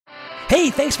Hey,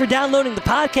 thanks for downloading the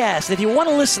podcast. If you want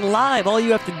to listen live, all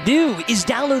you have to do is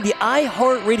download the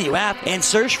iHeartRadio app and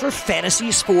search for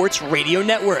Fantasy Sports Radio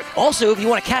Network. Also, if you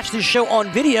want to catch this show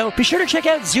on video, be sure to check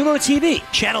out Zumo TV,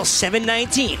 channel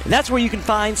 719. That's where you can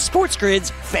find Sports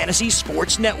Grid's Fantasy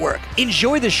Sports Network.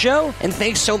 Enjoy the show, and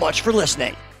thanks so much for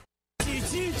listening.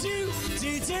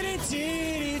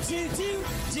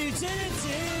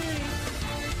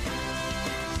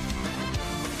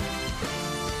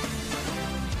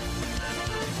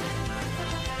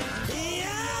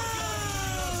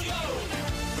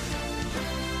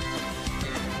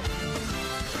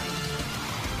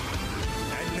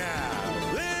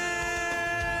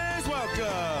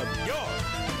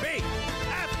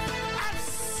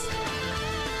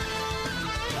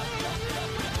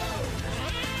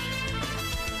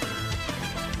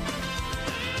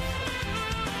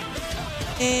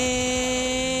 And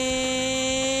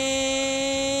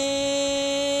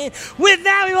with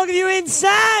that, we welcome you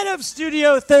inside of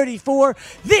Studio 34.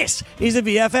 This is the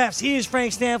BFFs. He is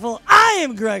Frank Stanfield. I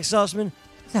am Greg Sussman.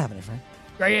 What's happening, Frank?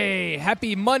 Greg,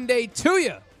 happy Monday to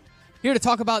you. Here to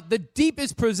talk about the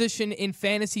deepest position in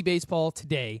fantasy baseball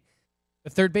today,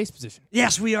 the third base position.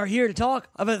 Yes, we are here to talk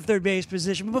about the third base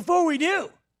position. But before we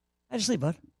do, how'd you sleep,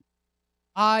 bud?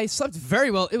 I slept very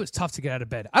well. It was tough to get out of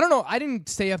bed. I don't know. I didn't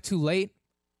stay up too late.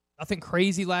 Nothing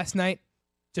crazy last night.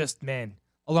 Just, man,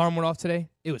 alarm went off today.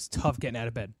 It was tough getting out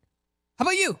of bed. How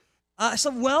about you? I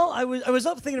slept well. I was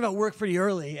up thinking about work pretty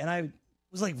early, and I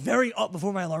was like very up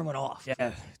before my alarm went off.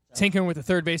 Yeah. Tinkering with the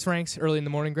third base ranks early in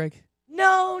the morning, Greg?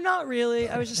 No, not really.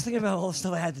 I was just thinking about all the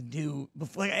stuff I had to do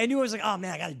before. Like, I knew I was like, oh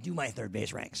man, I got to do my third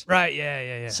base ranks. Right.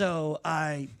 Yeah. So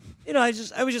I was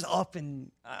just up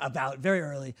and about very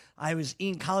early. I was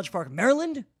in College Park,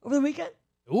 Maryland over the weekend.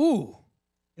 Ooh.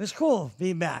 It was cool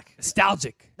being back.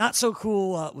 Nostalgic. Not so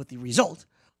cool with the result,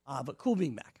 but cool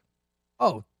being back.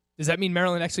 Oh, does that mean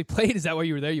Maryland actually played? Is that why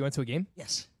you were there? You went to a game?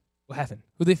 Yes. What happened?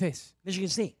 Who'd they face? Michigan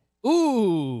State.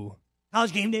 Ooh.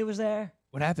 College game day was there.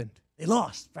 What happened? They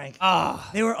lost, Frank.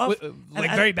 They were up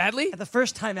very badly? At the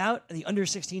first time out, the under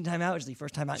 16 timeout, which is the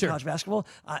first time out in college basketball,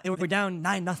 they were down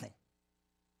 9-0.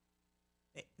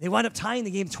 They wound up tying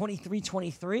the game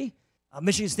 23-23.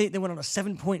 Michigan State, they went on a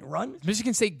 7-point run. Is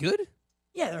Michigan State good?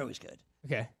 Yeah, they're always good.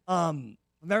 Okay.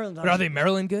 Maryland. But are they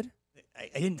Maryland good?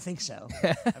 I didn't think so.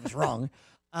 I was wrong.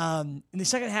 In the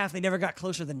second half, they never got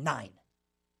closer than 9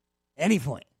 at any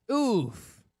point.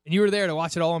 Oof. And you were there to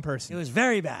watch it all in person. It was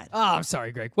very bad. Oh, I'm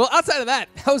sorry, Greg. Well, outside of that,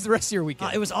 how was the rest of your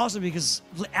weekend? It was awesome because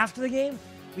after the game,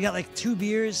 we got like 2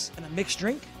 beers and a mixed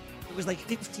drink. It was like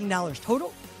 $15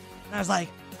 total. And I was like,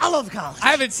 I love college.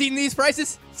 I haven't seen these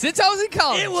prices since I was in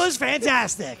college. It was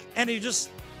fantastic. And you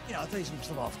just, I'll tell you some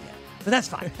stuff off the end. But that's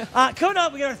fine. Coming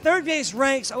up, we got our third base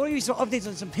ranks. I want to give you some updates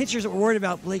on some pitchers that we're worried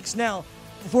about, Blake Snell.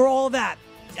 Before all of that,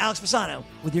 it's Alex Pisano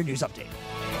with your news update.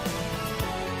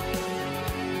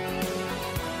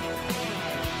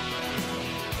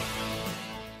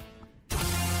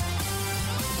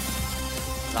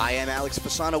 I am Alex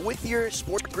Pisano with your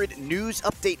Sports Grid news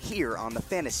update here on the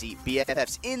Fantasy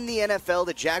BFFs. In the NFL,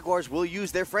 the Jaguars will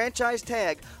use their franchise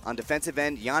tag on defensive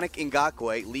end Yannick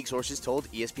Ngakoue, league sources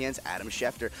told ESPN's Adam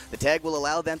Schefter. The tag will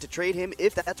allow them to trade him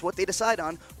if that's what they decide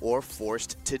on or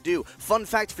forced to do. Fun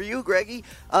fact for you, Greggy,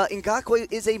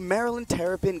 Ngakoue is a Maryland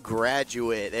Terrapin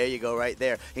graduate. There you go, right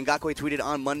there. Ngakoue tweeted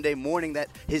on Monday morning that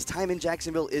his time in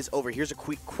Jacksonville is over. Here's a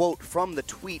quick quote from the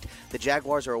tweet. The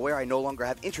Jaguars are aware I no longer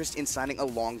have interest in signing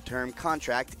a long-term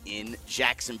contract in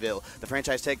Jacksonville. The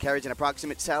franchise tag carries an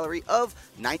approximate salary of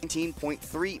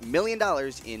 $19.3 million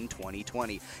in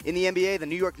 2020. In the NBA, the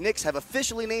New York Knicks have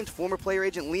officially named former player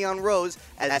agent Leon Rose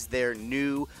as their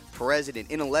new president.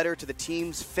 In a letter to the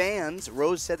team's fans,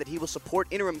 Rose said that he will support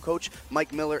interim coach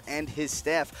Mike Miller and his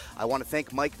staff. I want to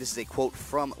thank Mike. This is a quote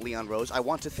from Leon Rose. I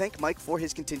want to thank Mike for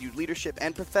his continued leadership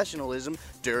and professionalism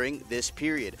during this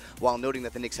period. While noting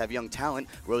that the Knicks have young talent,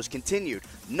 Rose continued,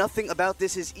 nothing about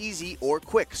this is easy or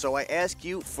quick, so I ask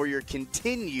you for your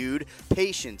continued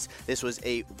patience. This was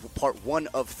a part 1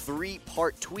 of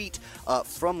 3-part tweet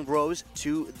from Rose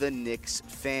to the Knicks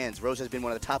fans. Rose has been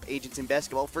one of the top agents in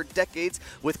basketball for decades,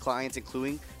 with clients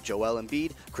including Joel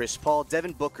Embiid, Chris Paul,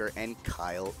 Devin Booker, and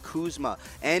Kyle Kuzma.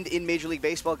 And in Major League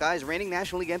Baseball, guys, reigning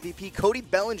National League MVP Cody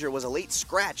Bellinger was a late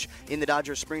scratch in the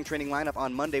Dodgers spring training lineup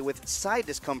on Monday with side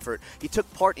discomfort. He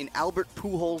took part in Albert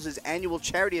Pujols' annual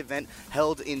charity event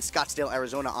held in Scottsdale,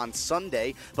 Arizona on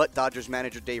Sunday, but Dodgers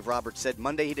manager Dave Roberts said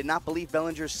Monday he did not believe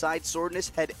Bellinger's side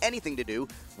soreness had anything to do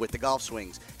with the golf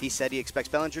swings. He said he expects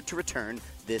Bellinger to return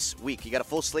this week. You got a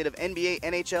full slate of NBA,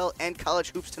 NHL, and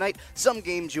college hoops tonight. Some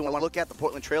games you want to look at: the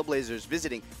Portland Trailblazers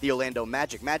visiting the Orlando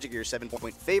Magic. Magic are your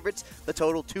 7-point favorites. The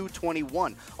total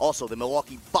 221. Also, the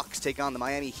Milwaukee Bucks take on the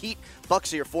Miami Heat.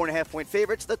 Bucks are your 4.5-point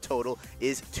favorites. The total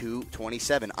is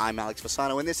 227. I'm Alex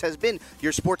Fasano, and this has been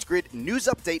your Sports Grid News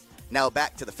Update. Now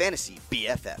back to the Fantasy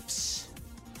BFFs.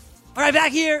 All right,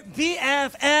 back here,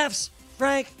 BFFs.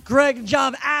 Frank, Greg,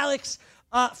 Job, Alex.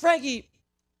 Frankie,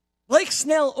 Blake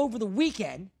Snell over the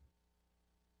weekend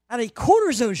had a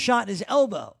cortisone shot in his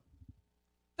elbow.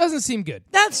 Doesn't seem good.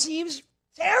 That seems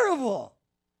terrible.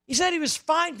 He said he was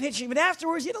fine pitching, but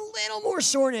afterwards he had a little more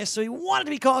soreness, so he wanted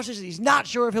to be cautious, and he's not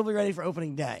sure if he'll be ready for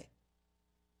opening day.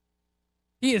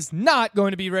 He is not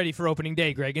going to be ready for opening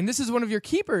day, Greg, and this is one of your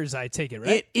keepers, I take it, right?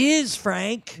 It is,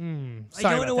 Frank. I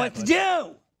don't know what to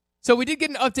do. So we did get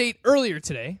an update earlier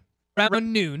today,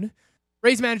 around noon.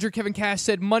 Rays manager Kevin Cash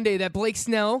said Monday that Blake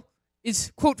Snell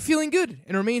is, quote, feeling good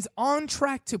and remains on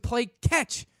track to play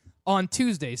catch on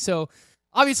Tuesday. So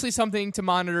obviously something to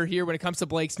monitor here when it comes to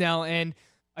Blake Snell. And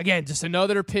again, just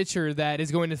another pitcher that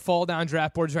is going to fall down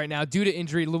draft boards right now due to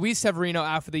injury. Luis Severino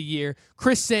out for the year.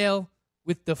 Chris Sale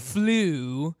with the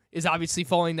flu is obviously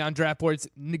falling down draft boards,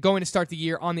 going to start the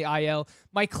year on the IL.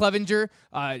 Mike Clevinger,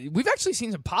 we've actually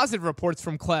seen some positive reports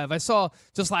from Clev. I saw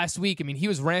just last week, he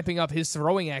was ramping up his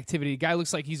throwing activity. The guy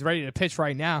looks like he's ready to pitch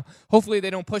right now. Hopefully they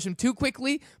don't push him too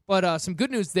quickly, but some good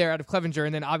news there out of Clevinger,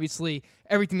 and then obviously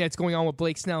everything that's going on with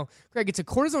Blake Snell. Greg, it's a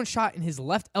cortisone shot in his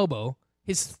left elbow,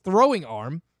 his throwing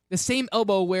arm, the same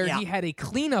elbow where he had a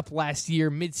cleanup last year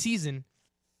mid-season.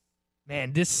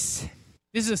 Man, this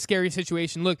is a scary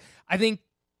situation. Look, I think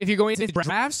if you're going into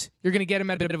drafts, you're going to get him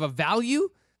at a bit of a value.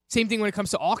 Same thing when it comes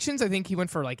to auctions. I think he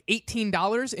went for like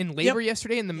 $18 in labor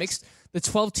yesterday in the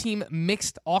 12-team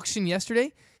mixed auction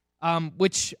yesterday,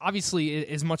 which obviously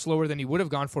is much lower than he would have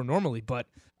gone for normally. But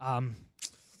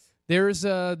there's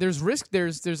risk.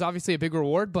 There's obviously a big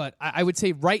reward, but I would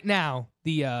say right now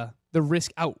the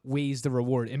risk outweighs the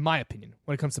reward, in my opinion,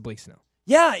 when it comes to Blake Snell.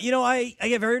 Yeah, I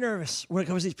get very nervous when it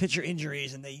comes to these pitcher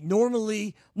injuries, and they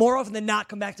normally, more often than not,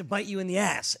 come back to bite you in the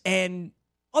ass. And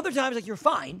other times, you're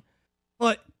fine,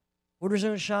 but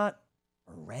cortisone shot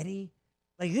already?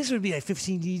 This would be a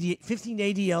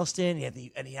 15-day DL stint,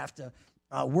 and you have to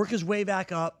work his way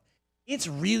back up. It's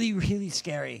really, really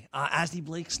scary as a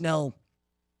Blake Snell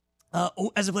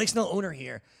owner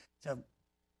here to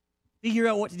figure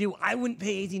out what to do. I wouldn't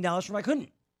pay $18 for him. I couldn't.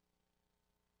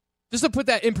 Just to put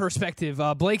that in perspective,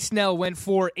 Blake Snell went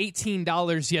for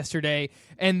 $18 yesterday,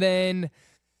 and then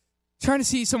trying to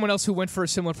see someone else who went for a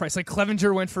similar price. Like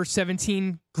Clevinger went for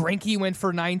 $17, Greinke went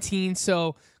for $19,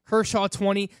 so Kershaw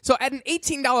 $20. So at an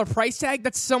 $18 price tag,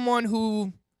 that's someone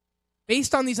who,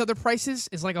 based on these other prices,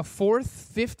 is like a 4th,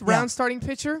 5th round starting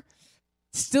pitcher.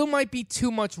 Still might be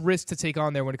too much risk to take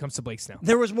on there when it comes to Blake Snell.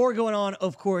 There was more going on,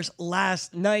 of course,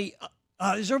 last night.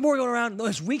 There's more going around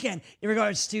this weekend in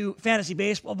regards to fantasy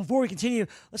baseball. Before we continue,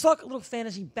 let's talk a little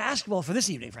fantasy basketball for this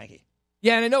evening, Frankie.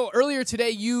 Yeah, and I know earlier today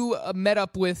you you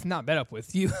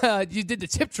did the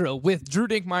tip drill with Drew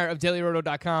Dinkmeyer of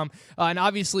DailyRoto.com. And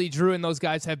obviously Drew and those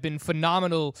guys have been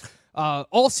phenomenal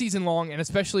all season long, and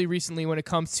especially recently when it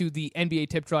comes to the NBA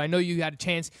tip drill. I know you had a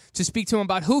chance to speak to him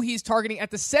about who he's targeting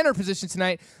at the center position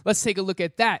tonight. Let's take a look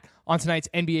at that on tonight's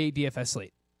NBA DFS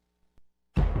slate.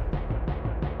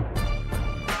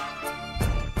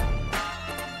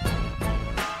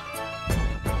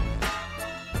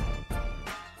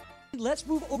 Let's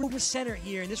move over to center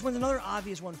here, and this one's another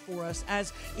obvious one for us,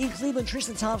 as in Cleveland,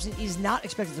 Tristan Thompson is not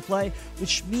expected to play,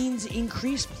 which means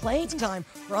increased playing time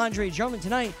for Andre Drummond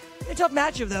tonight. A tough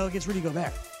matchup, though, against Rudy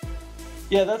Gobert.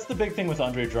 Yeah, that's the big thing with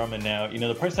Andre Drummond now.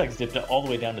 The price tag's dipped all the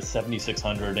way down to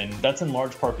 $7,600, and that's in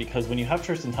large part because when you have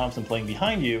Tristan Thompson playing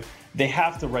behind you, they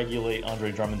have to regulate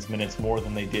Andre Drummond's minutes more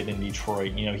than they did in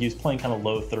Detroit. He was playing kind of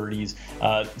low 30s,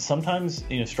 sometimes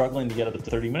struggling to get up to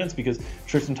 30 minutes because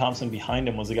Tristan Thompson behind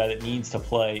him was a guy that needs to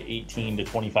play 18 to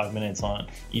 25 minutes on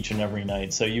each and every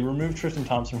night. So you remove Tristan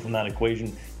Thompson from that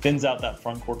equation, thins out that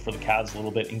front court for the Cavs a little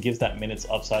bit, and gives that minutes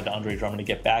upside to Andre Drummond to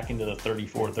get back into the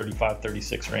 34, 35,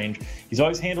 36 range. He's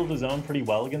always handled his own pretty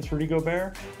well against Rudy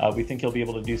Gobert. We think he'll be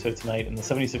able to do so tonight, and the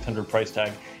 $7,600 price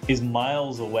tag is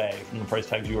miles away from the price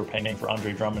tags you were paying for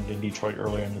Andre Drummond in Detroit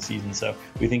earlier in the season, so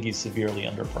we think he's severely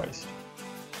underpriced.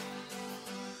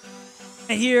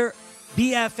 And here,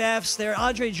 BFFs, there,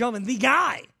 Andre Drummond, the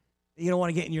guy that you don't want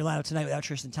to get in your lineup tonight without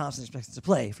Tristan Thompson expected to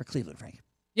play for Cleveland, Frank.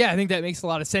 Yeah, I think that makes a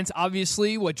lot of sense.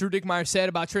 Obviously, what Drew Dinkmeyer said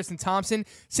about Tristan Thompson,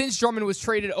 since Drummond was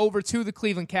traded over to the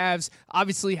Cleveland Cavs,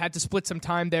 obviously had to split some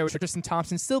time there with Tristan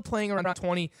Thompson still playing around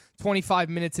 20, 25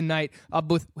 minutes a night.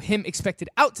 With him expected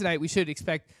out tonight, we should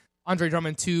expect Andre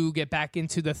Drummond to get back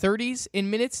into the 30s in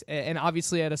minutes, and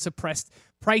obviously at a suppressed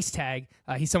price tag,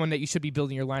 he's someone that you should be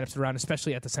building your lineups around,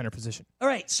 especially at the center position. All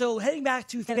right, so heading back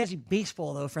to fantasy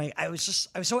baseball, though, Frank, I was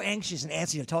so anxious and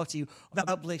antsy to talk to you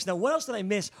about Blakes. Now, what else did I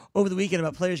miss over the weekend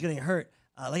about players getting hurt,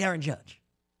 like Aaron Judge?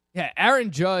 Yeah,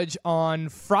 Aaron Judge on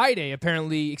Friday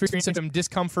apparently experienced some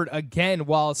discomfort again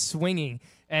while swinging.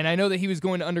 And I know that he was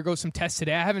going to undergo some tests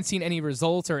today. I haven't seen any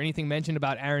results or anything mentioned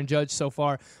about Aaron Judge so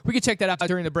far. We could check that out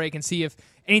during the break and see if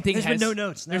anything There's been no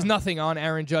notes. No. There's nothing on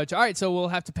Aaron Judge. All right, so we'll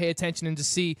have to pay attention and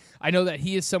just see. I know that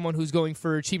he is someone who's going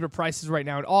for cheaper prices right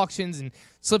now at auctions and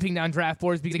slipping down draft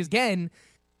boards because, again,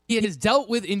 he has dealt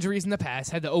with injuries in the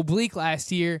past, had the oblique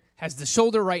last year, has the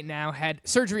shoulder right now, had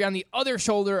surgery on the other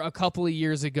shoulder a couple of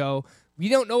years ago. We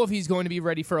don't know if he's going to be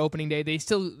ready for opening day.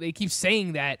 They keep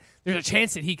saying that there's a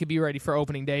chance that he could be ready for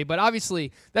opening day, but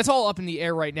obviously that's all up in the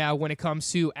air right now when it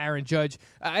comes to Aaron Judge.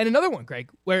 And another one, Greg,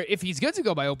 where if he's good to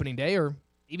go by opening day, or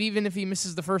maybe even if he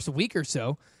misses the first week or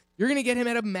so, you're going to get him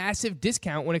at a massive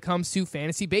discount when it comes to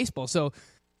fantasy baseball. So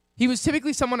he was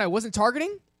typically someone I wasn't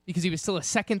targeting because he was still a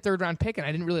second, third round pick, and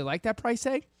I didn't really like that price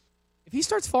tag. If he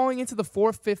starts falling into the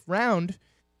 4th, 5th round,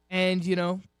 and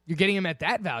you're getting him at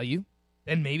that value,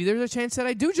 then maybe there's a chance that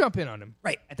I do jump in on him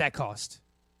right at that cost.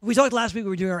 We talked last week, we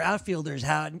were doing our outfielders,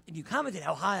 and you commented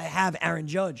how high I have Aaron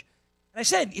Judge. And I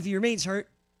said, if he remains hurt,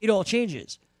 it all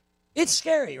changes. It's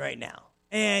scary right now.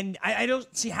 And I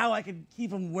don't see how I could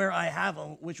keep him where I have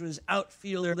him, which was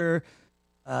outfielder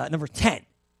number 10.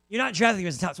 You're not drafting him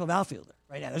as a top 12 outfielder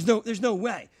right now. There's no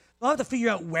way. I'll have to figure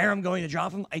out where I'm going to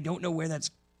drop him. I don't know where that's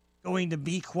going to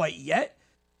be quite yet,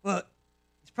 but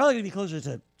it's probably going to be closer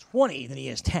to 20 than he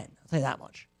is 10. I'll tell you that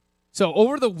much. So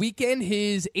over the weekend,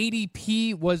 his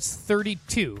ADP was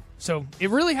 32. So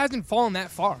it really hasn't fallen that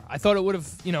far. I thought it would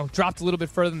have, dropped a little bit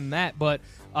further than that, but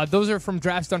those are from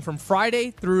drafts done from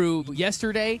Friday through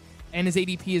yesterday, and his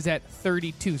ADP is at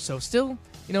 32. So still,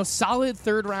 solid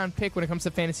third-round pick when it comes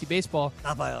to fantasy baseball.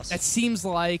 Not by us. That seems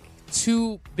like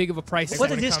too big of a price.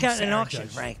 What's a discount in an auction,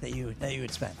 Frank, that you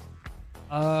would spend?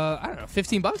 I don't know,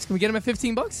 $15? Can we get him at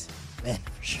 $15? Man,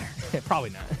 for sure. Probably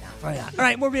not. No, probably not. All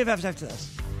right, more BFFs after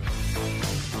this.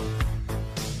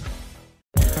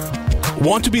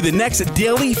 Want to be the next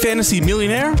daily fantasy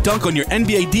millionaire? Dunk on your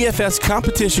NBA DFS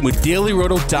competition with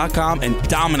DailyRoto.com and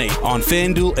dominate on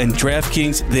FanDuel and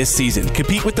DraftKings this season.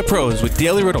 Compete with the pros with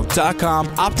DailyRoto.com,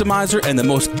 Optimizer, and the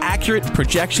most accurate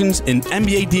projections in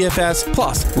NBA DFS,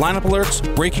 plus lineup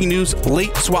alerts, breaking news,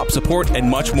 late swap support, and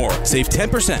much more. Save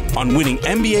 10% on winning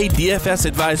NBA DFS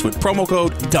advice with promo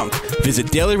code DUNK. Visit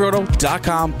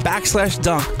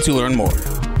DailyRoto.com/dunk to learn more.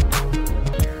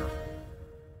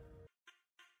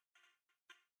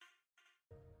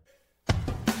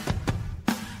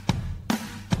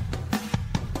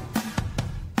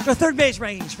 So third base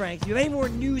rankings, Frank. Do you have any more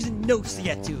news and notes to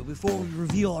get to before we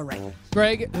reveal our rankings?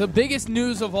 Greg, the biggest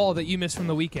news of all that you missed from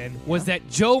the weekend was that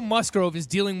Joe Musgrove is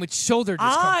dealing with shoulder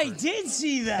discomfort. I did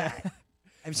see that.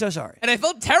 I'm so sorry. And I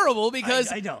felt terrible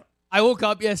because I don't. I woke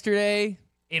up yesterday,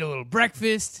 ate a little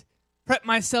breakfast, prepped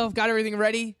myself, got everything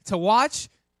ready to watch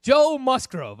Joe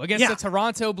Musgrove against the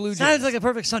Toronto Blue Jays. Sounds like a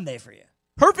perfect Sunday for you.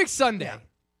 Perfect Sunday. Yeah.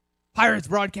 Pirates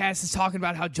broadcast is talking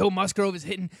about how Joe Musgrove is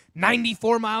hitting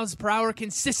 94 miles per hour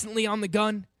consistently on the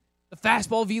gun. The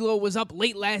fastball velo was up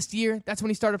late last year. That's when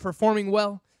he started performing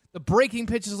well. The breaking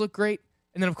pitches look great.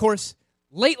 And then, of course,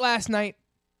 late last night,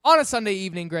 on a Sunday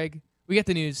evening, Greg, we get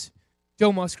the news.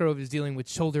 Joe Musgrove is dealing with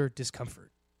shoulder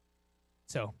discomfort.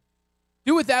 So,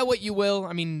 do with that what you will.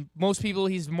 I mean, most people,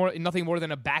 he's nothing more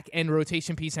than a back-end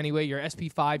rotation piece anyway. Your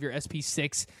SP5, your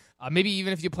SP6. Maybe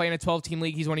even if you play in a 12-team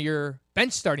league, he's one of your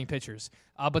bench starting pitchers.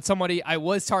 But somebody I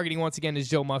was targeting once again is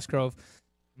Joe Musgrove.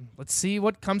 Let's see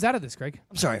what comes out of this, Greg.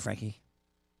 I'm sorry, Frankie.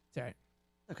 It's all right.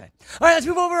 Okay. All right, let's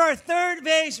move over to our third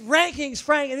base rankings,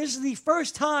 Frank. And this is the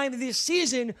first time this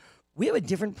season we have a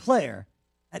different player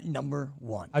at number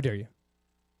 1. How dare you?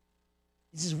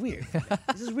 This is weird.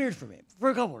 This is weird for me for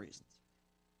a couple of reasons.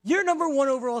 Your number 1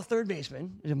 overall third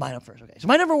baseman is mine up first. Okay, so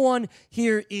my number 1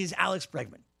 here is Alex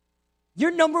Bregman. Your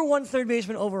number 1 third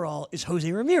baseman overall is Jose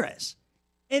Ramirez.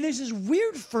 And this is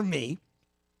weird for me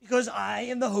because I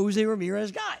am the Jose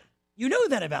Ramirez guy. You know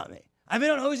that about me. I've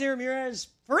been on Jose Ramirez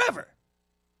forever.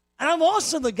 And I'm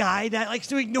also the guy that likes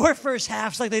to ignore first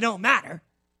halves like they don't matter.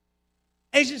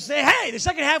 And just say, hey, the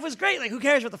second half was great. Like, who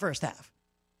cares about the first half?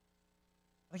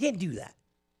 I can't do that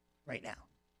right now.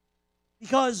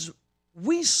 Because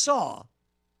we saw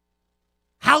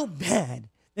how bad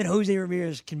that Jose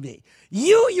Ramirez can be.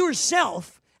 You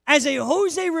yourself, as a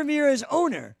Jose Ramirez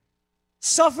owner,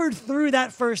 suffered through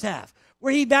that first half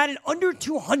where he batted under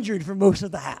 200 for most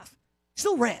of the half.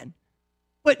 Still ran.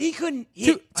 But he couldn't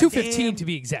hit 215 to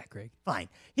be exact, Greg. Fine.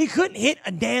 He couldn't hit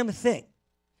a damn thing.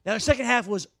 Now, the second half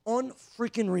was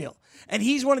unfreaking real. And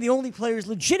he's one of the only players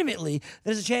legitimately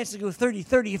that has a chance to go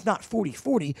 30-30, if not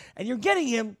 40-40. And you're getting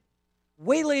him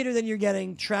way later than you're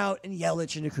getting Trout and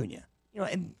Yelich and Acuna.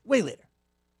 And way later.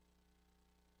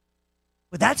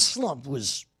 But that slump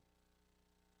was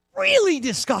really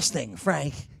disgusting,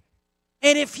 Frank.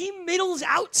 And if he middles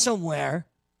out somewhere,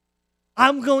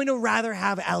 I'm going to rather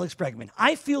have Alex Bregman.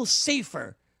 I feel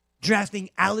safer drafting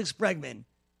Alex Bregman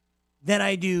than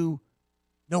I do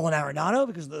Nolan Arenado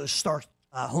because of those stark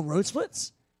home road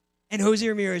splits, and Jose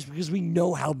Ramirez because we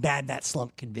know how bad that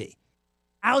slump can be.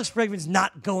 Alex Bregman's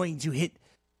not going to hit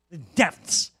the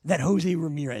depths that Jose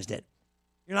Ramirez did.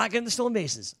 You're not getting the stolen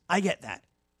bases. I get that.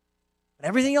 But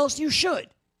everything else you should.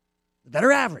 The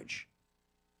better average.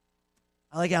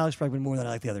 I like Alex Bregman more than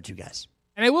I like the other two guys.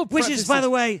 And I will Which is, by the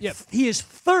way, he is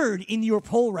third in your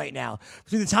poll right now.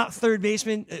 Between the top third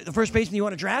baseman, the first baseman you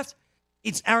want to draft,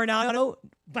 it's Arenado,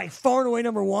 by far and away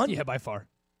number one. Yeah, by far.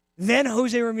 Then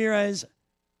Jose Ramirez,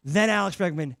 then Alex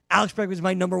Bregman. Alex Bregman is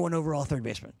my number one overall third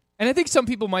baseman. And I think some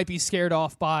people might be scared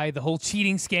off by the whole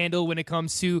cheating scandal when it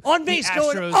comes to on base the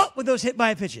going Astros. Up with those hit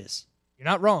by pitches. You're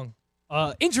not wrong.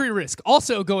 Injury risk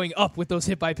also going up with those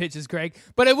hit by pitches, Greg.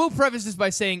 But I will preface this by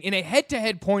saying in a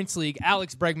head-to-head points league,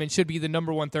 Alex Bregman should be the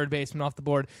number one third baseman off the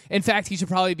board. In fact, he should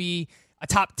probably be a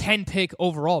top 10 pick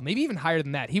overall, maybe even higher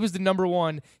than that. He was the number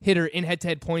one hitter in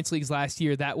head-to-head points leagues last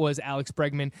year. That was Alex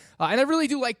Bregman. And I really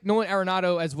do like Nolan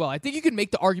Arenado as well. I think you could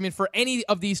make the argument for any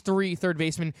of these three third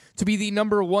basemen to be the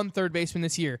number one third baseman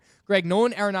this year. Greg,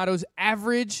 Nolan Arenado's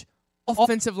average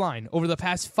offensive line over the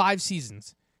past 5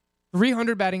 seasons,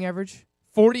 300 batting average,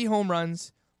 40 home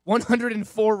runs,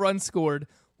 104 runs scored,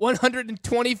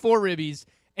 124 ribbies,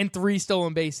 and 3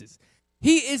 stolen bases.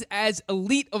 He is as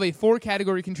elite of a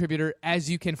 4-category contributor as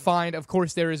you can find. Of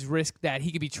course, there is risk that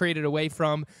he could be traded away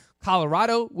from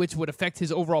Colorado, which would affect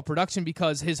his overall production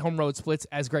because his home road splits,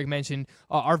 as Greg mentioned,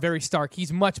 are very stark.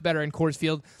 He's much better in Coors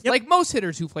Field, like most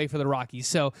hitters who play for the Rockies.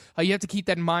 So you have to keep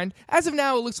that in mind. As of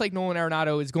now, it looks like Nolan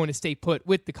Arenado is going to stay put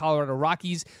with the Colorado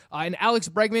Rockies. And Alex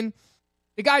Bregman,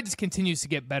 the guy just continues to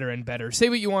get better and better. Say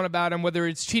what you want about him, whether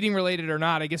it's cheating related or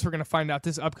not. I guess we're going to find out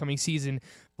this upcoming season.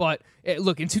 But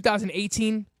look, in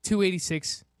 2018,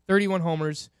 286, 31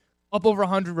 homers, up over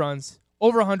 100 runs,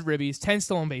 over 100 ribbies, 10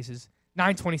 stolen bases,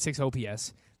 926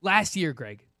 OPS. Last year,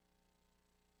 Greg,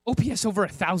 OPS over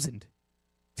 1,000,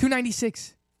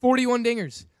 296, 41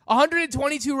 dingers,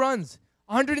 122 runs,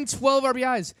 112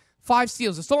 RBIs, 5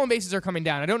 steals. The stolen bases are coming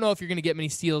down. I don't know if you're going to get many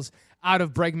steals out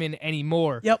of Bregman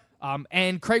anymore. Yep.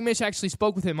 And Craig Mish actually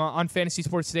spoke with him on Fantasy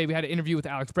Sports Today. We had an interview with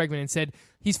Alex Bregman and said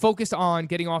he's focused on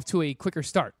getting off to a quicker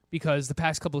start because the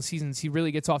past couple of seasons he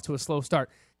really gets off to a slow start.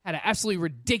 Had an absolutely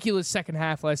ridiculous second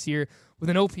half last year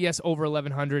with an OPS over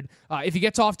 1,100. If he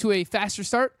gets off to a faster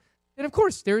start, then of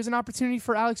course there is an opportunity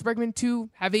for Alex Bregman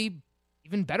to have a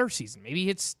even better season. Maybe he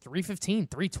hits 315,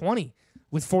 320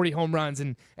 with 40 home runs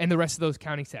and the rest of those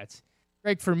counting stats.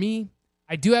 Greg, for me,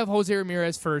 I do have Jose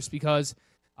Ramirez first because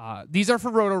these are for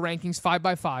Roto rankings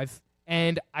 5x5,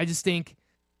 and I just think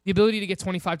the ability to get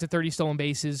 25 to 30 stolen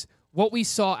bases, what we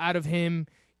saw out of him,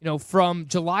 from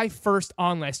July 1st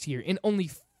on last year in only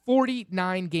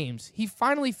 49 games, he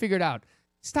finally figured out,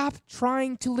 stop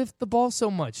trying to lift the ball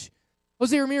so much.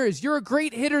 Jose Ramirez, you're a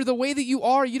great hitter the way that you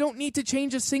are. You don't need to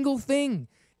change a single thing.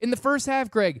 In the first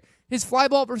half, Greg, his fly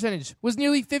ball percentage was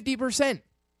nearly 50%.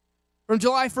 From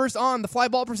July 1st on, the fly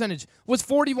ball percentage was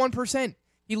 41%.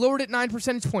 He lowered it 9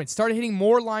 percentage points, started hitting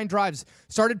more line drives,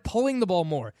 started pulling the ball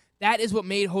more. That is what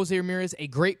made Jose Ramirez a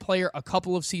great player a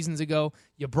couple of seasons ago.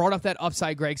 You brought up that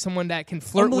upside, Greg, someone that can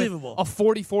flirt with a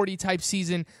 40-40 type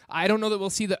season. I don't know that we'll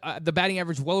see the batting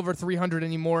average well over 300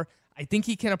 anymore. I think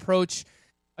he can approach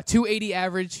a 280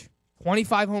 average,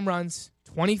 25 home runs,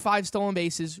 25 stolen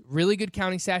bases, really good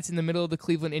counting stats in the middle of the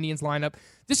Cleveland Indians lineup.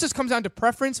 This just comes down to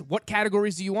preference. What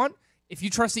categories do you want? If you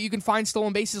trust that you can find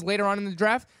stolen bases later on in the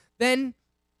draft, then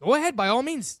go ahead, by all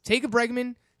means. Take a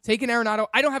Bregman, take an Arenado.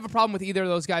 I don't have a problem with either of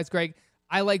those guys, Greg.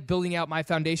 I like building out my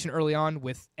foundation early on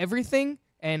with everything,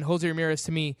 and Jose Ramirez,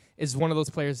 to me, is one of those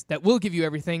players that will give you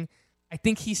everything. I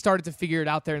think he started to figure it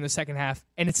out there in the second half,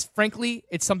 and it's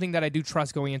something that I do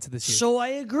trust going into this year. So I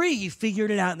agree. He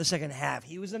figured it out in the second half.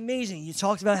 He was amazing. You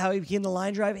talked about how he became the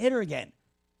line drive hitter again.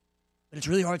 But it's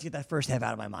really hard to get that first half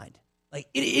out of my mind. Like,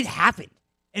 it happened.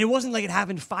 And it wasn't like it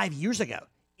happened 5 years ago.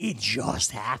 It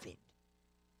just happened.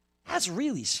 That's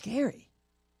really scary.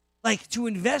 Like, to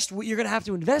invest what you're going to have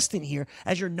to invest in here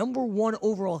as your number one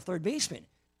overall third baseman,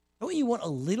 don't you want a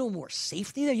little more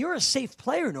safety there? You're a safe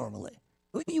player normally.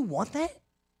 Don't you want that?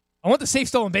 I want the safe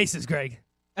stolen bases, Greg.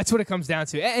 That's what it comes down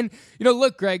to. And,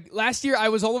 look, Greg, last year I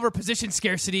was all over position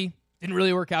scarcity. Didn't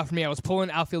really work out for me. I was pulling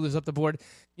outfielders up the board.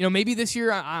 Maybe this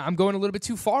year I'm going a little bit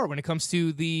too far when it comes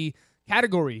to the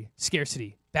category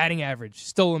scarcity, batting average,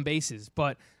 stolen bases.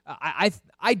 But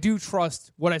I do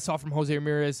trust what I saw from Jose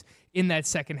Ramirez in that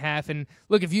second half. And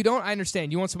look, if you don't, I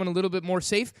understand. You want someone a little bit more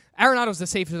safe. Arenado's the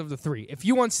safest of the three. If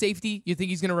you want safety, you think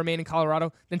he's going to remain in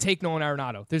Colorado, then take Nolan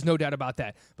Arenado. There's no doubt about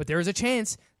that. But there is a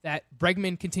chance that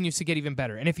Bregman continues to get even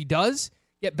better. And if he does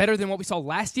get better than what we saw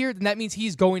last year, then that means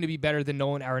he's going to be better than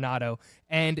Nolan Arenado.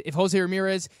 And if Jose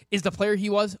Ramirez is the player he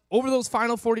was over those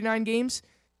final 49 games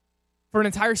for an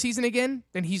entire season again,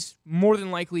 then he's more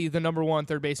than likely the number one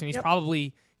third baseman. He's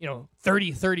probably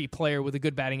 30-30 player with a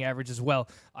good batting average as well.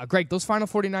 Greg, those final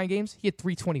 49 games, he had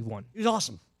 321. He was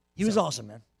awesome. He was awesome,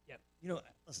 man. Yeah.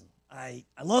 Listen, I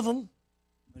love him.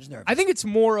 I'm just nervous. I think it's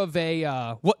more of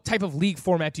a what type of league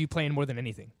format do you play in more than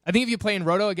anything? I think if you play in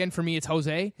Roto, again, for me, it's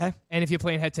Jose. Okay. And if you're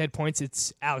playing head-to-head points,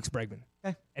 it's Alex Bregman.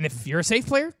 Okay. And if you're a safe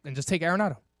player, then just take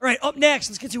Arenado. All right, up next,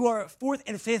 let's get to our fourth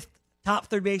and fifth top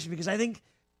third baseman because I think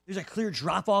there's a clear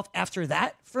drop-off after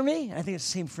that for me. And I think it's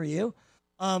the same for you.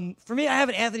 For me, I have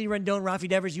an Anthony Rendon, Rafi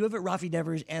Devers. You have it, Rafi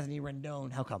Devers, Anthony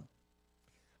Rendon. How come?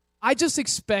 I just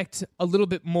expect a little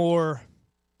bit more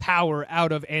power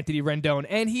out of Anthony Rendon,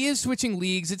 and he is switching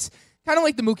leagues. It's kind of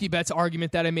like the Mookie Betts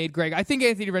argument that I made, Greg. I think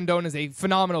Anthony Rendon is a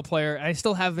phenomenal player, and I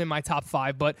still have him in my top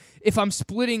 5, but if I'm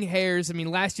splitting hairs,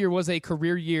 last year was a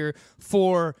career year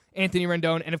for Anthony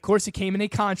Rendon, and of course it came in a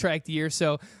contract year,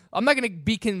 so I'm not going to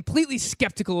be completely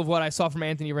skeptical of what I saw from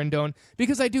Anthony Rendon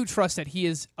because I do trust that he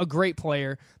is a great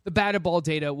player. The batted ball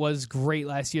data was great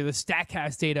last year. The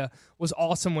StatCast data was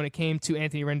awesome when it came to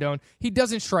Anthony Rendon. He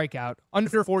doesn't strike out.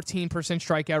 Under 14%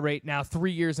 strikeout rate now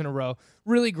 3 years in a row.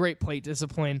 Really great plate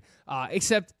discipline,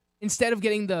 except instead of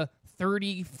getting the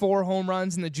 34 home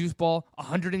runs in the juice ball,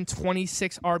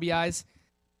 126 RBIs,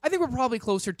 I think we're probably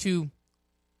closer to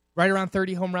right around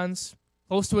 30 home runs,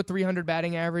 close to a 300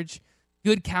 batting average.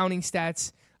 Good counting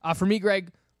stats. For me,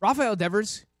 Greg, Rafael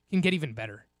Devers can get even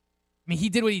better. He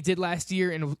did what he did last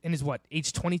year in his,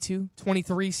 age 22,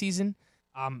 23 season.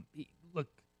 Look,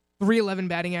 311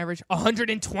 batting average,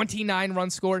 129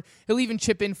 runs scored. He'll even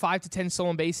chip in 5 to 10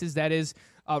 stolen bases. That is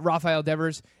Rafael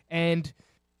Devers. And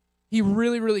he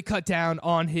really, really cut down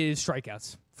on his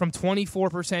strikeouts from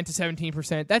 24% to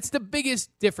 17%. That's the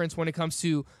biggest difference when it comes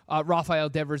to Rafael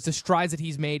Devers. The strides that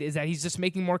he's made is that he's just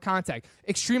making more contact.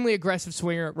 Extremely aggressive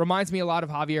swinger. Reminds me a lot of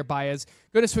Javier Baez.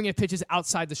 Going to swing at pitches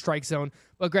outside the strike zone.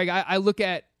 But, Greg, I look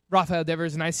at Rafael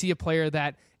Devers and I see a player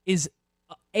that is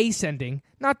ascending.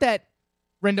 Not that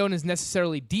Rendon is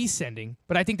necessarily descending,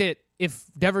 but I think that if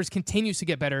Devers continues to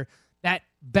get better, that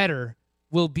better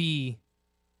will be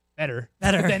better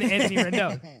than Anthony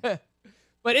Rendon.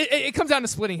 But it comes down to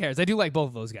splitting hairs. I do like both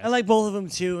of those guys. I like both of them,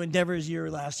 too. And Devers'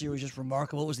 year last year was just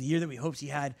remarkable. It was the year that we hoped he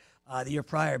had the year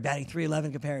prior, batting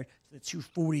 .311 compared to the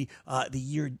 .240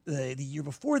 the year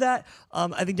before that.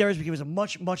 I think Devers became a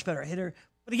much, much better hitter.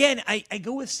 But again, I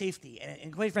go with safety.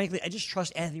 And quite frankly, I just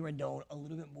trust Anthony Rendon a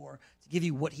little bit more to give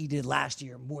you what he did last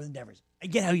year more than Devers. I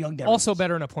get how young Devers also is.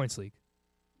 Better in a points league.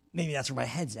 Maybe that's where my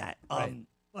head's at. Right.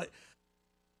 But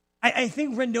I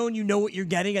think Rendon, you know what you're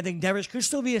getting. I think Devers could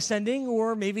still be ascending,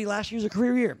 or maybe last year's a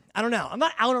career year. I don't know. I'm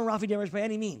not out on Rafi Devers by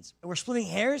any means. We're splitting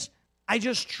hairs. I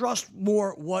just trust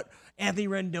more what Anthony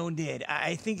Rendon did.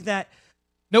 I think that...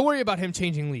 No worry about him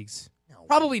changing leagues. No.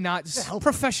 Probably not. Just a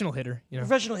professional hitter.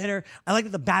 Professional hitter. I like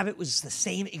that the BABIP was the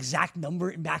same exact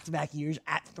number in back-to-back years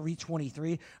at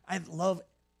 323. I love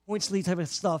points lead type of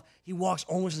stuff. He walks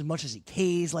almost as much as he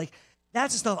Ks.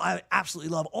 That's the stuff I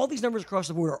absolutely love. All these numbers across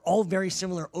the board are all very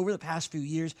similar over the past few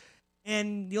years.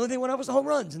 And the only thing that went up was the home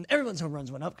runs. And everyone's home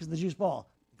runs went up because of the juice ball,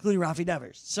 including Rafi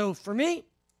Devers. So for me,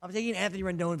 I'm taking Anthony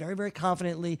Rendon very, very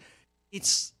confidently.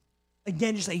 It's,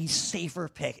 again, just a safer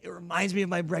pick. It reminds me of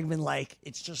my Bregman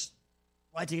It's just,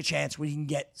 why take a chance when you can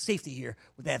get safety here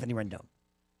with Anthony Rendon?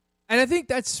 And I think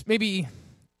that's maybe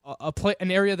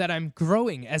an area that I'm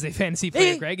growing as a fantasy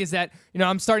player, Greg, is that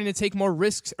I'm starting to take more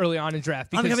risks early on in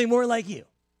draft. I'm becoming more like you.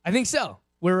 I think so.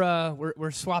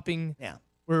 We're swapping. Yeah.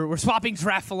 We're swapping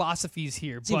draft philosophies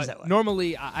here. Seems but that way.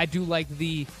 normally I do like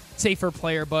the safer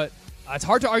player, but it's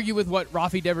hard to argue with what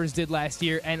Rafi Devers did last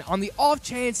year. And on the off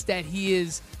chance that he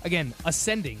is again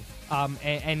ascending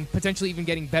and potentially even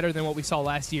getting better than what we saw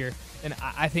last year, then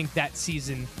I think that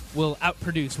season will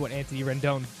outproduce what Anthony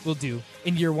Rendon will do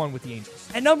in year one with the Angels.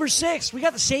 At number 6, we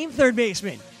got the same third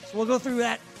baseman. So we'll go through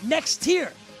that next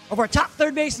tier of our top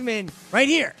third baseman right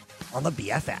here on the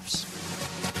BFFs.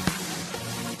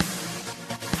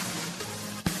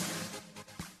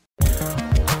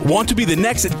 Want to be the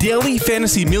next daily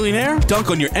fantasy millionaire?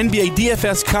 Dunk on your NBA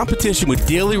DFS competition with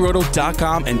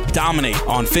DailyRoto.com and dominate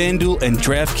on FanDuel and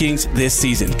DraftKings this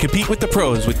season. Compete with the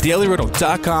pros with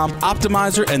DailyRoto.com,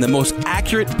 Optimizer, and the most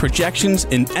accurate projections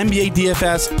in NBA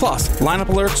DFS, plus lineup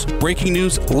alerts, breaking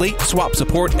news, late swap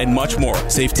support, and much more.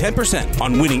 Save 10%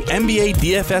 on winning NBA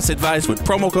DFS advice with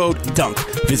promo code DUNK.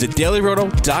 Visit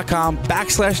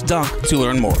DailyRoto.com/dunk to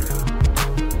learn more.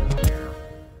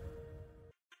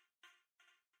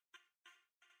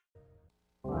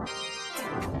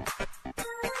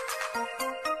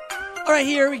 All right,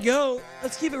 here we go.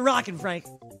 Let's keep it rocking, Frank.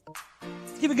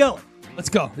 Let's keep it going. Let's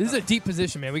go. This is a deep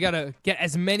position, man. We got to get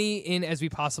as many in as we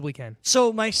possibly can.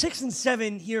 So my 6 and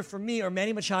 7 here for me are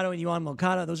Manny Machado and Yoan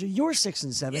Moncada. Those are your 6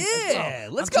 and 7. Yeah,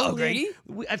 let's go, Grady.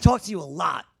 I've talked to you a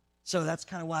lot, so that's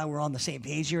kind of why we're on the same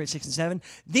page here at 6 and 7.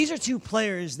 These are two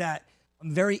players that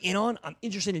I'm very in on. I'm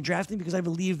interested in drafting because I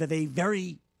believe that they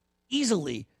very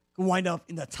easily can wind up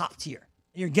in the top tier.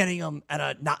 And you're getting them at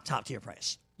a not top tier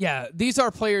price. Yeah, these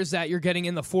are players that you're getting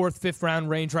in the 4th, 5th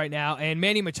round range right now. And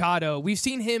Manny Machado, we've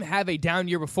seen him have a down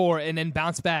year before and then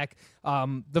bounce back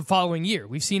the following year.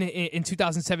 We've seen it in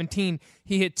 2017.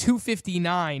 He hit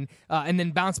 259 and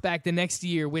then bounced back the next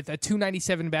year with a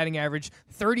 297 batting average,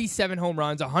 37 home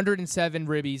runs, 107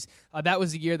 ribbies. That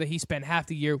was the year that he spent half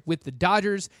the year with the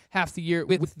Dodgers, half the year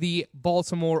with the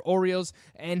Baltimore Orioles.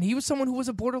 And he was someone who was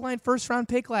a borderline first-round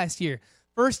pick last year.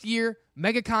 First year,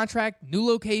 mega contract, new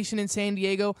location in San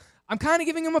Diego. I'm kind of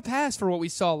giving him a pass for what we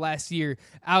saw last year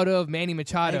out of Manny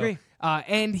Machado. I agree.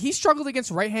 And he struggled against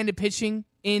right-handed pitching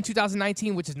in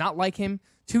 2019, which is not like him.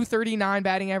 239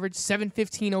 batting average,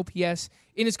 715 OPS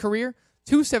in his career,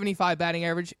 275 batting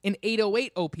average, and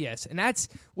 808 OPS. And that's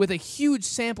with a huge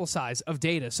sample size of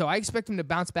data. So I expect him to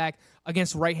bounce back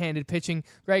against right-handed pitching.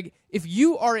 Greg, if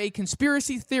you are a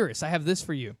conspiracy theorist, I have this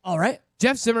for you. All right.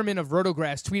 Jeff Zimmerman of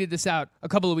Rotograss tweeted this out a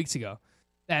couple of weeks ago,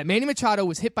 that Manny Machado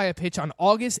was hit by a pitch on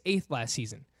August 8th last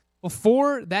season.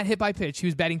 Before that hit by pitch, he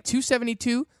was batting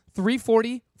 272,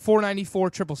 340, 494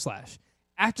 triple slash.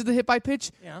 After the hit by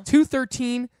pitch,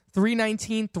 213,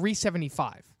 319,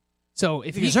 375. So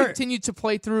if he continued to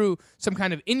play through some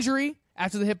kind of injury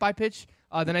after the hit by pitch,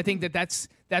 then I think that's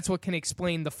what can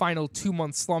explain the final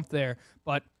 2-month slump there.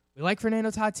 But we like Fernando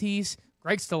Tatis.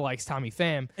 Greg still likes Tommy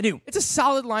Pham. I do. It's a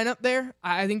solid lineup there.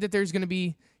 I think that there's going to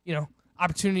be,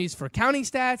 opportunities for counting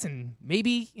stats and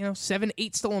maybe, 7,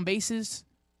 8 stolen bases,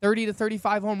 30 to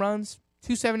 35 home runs,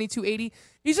 270, 280.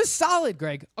 He's just solid,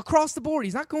 Greg, across the board.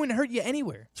 He's not going to hurt you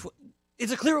anywhere.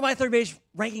 It's clear what my third base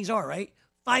rankings are, right?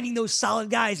 Finding those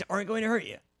solid guys that aren't going to hurt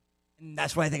you. And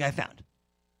that's what I think I found.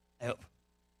 I hope.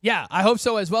 Yeah, I hope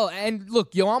so as well. And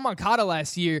look, Yoan Moncada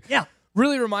last year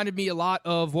really reminded me a lot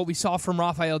of what we saw from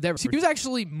Rafael Devers. He was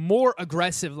actually more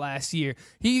aggressive last year.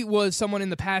 He was someone in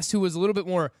the past who was a little bit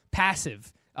more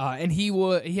passive. And he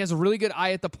has a really good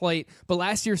eye at the plate, but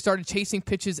last year started chasing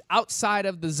pitches outside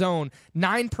of the zone,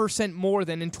 9% more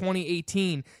than in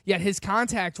 2018. Yet his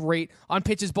contact rate on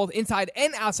pitches both inside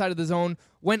and outside of the zone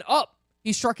went up.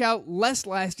 He struck out less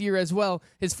last year as well.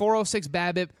 His 406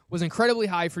 BABIP was incredibly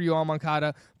high for Yoan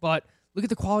Moncada, but look at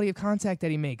the quality of contact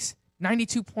that he makes.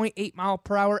 92.8 mile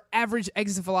per hour, average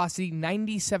exit velocity,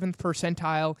 97th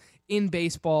percentile in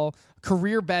baseball,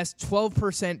 career best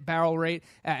 12% barrel rate,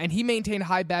 and he maintained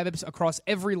high BABIPs across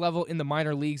every level in the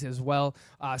minor leagues as well.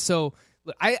 So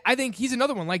I think he's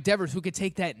another one like Devers who could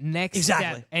take that next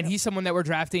step, and he's someone that we're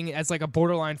drafting as like a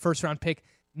borderline first-round pick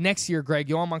next year, Greg.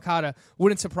 Yoan Moncada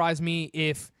wouldn't surprise me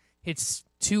if it's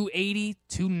 280,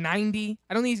 290.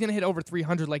 I don't think he's going to hit over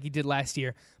 300 like he did last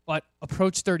year, but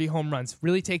approach 30 home runs.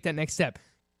 Really take that next step.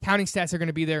 Counting stats are going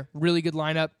to be there. Really good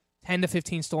lineup. 10 to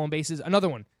 15 stolen bases. Another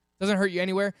one. Doesn't hurt you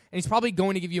anywhere, and he's probably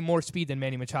going to give you more speed than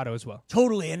Manny Machado as well.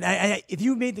 Totally, and if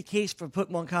you made the case for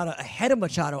put Moncada ahead of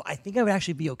Machado, I think I would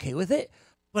actually be okay with it,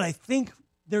 but I think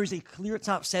there's a clear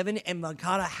top 7, and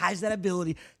Moncada has that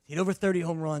ability to hit over 30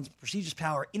 home runs, prestigious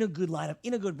power, in a good lineup,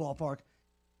 in a good ballpark.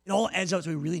 It all adds up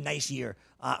to a really nice year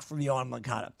from Yoan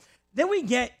Moncada. Then we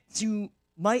get to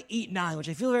my 8-9, which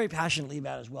I feel very passionately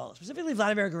about as well, specifically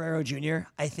Vladimir Guerrero Jr.,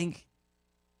 I think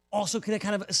also could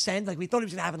kind of ascend. Like we thought it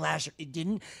was going to happen last year. It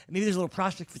didn't. Maybe there's a little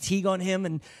prospect fatigue on him,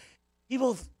 and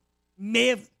people may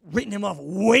have written him off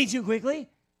way too quickly.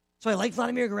 So I like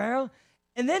Vladimir Guerrero.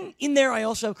 And then in there, I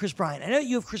also have Chris Bryant. I know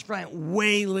you have Chris Bryant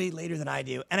way later than I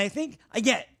do. And I think, I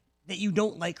get that you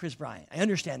don't like Chris Bryant. I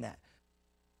understand that.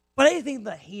 But I think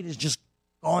the hate has just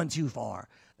gone too far.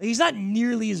 Like, he's not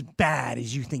nearly as bad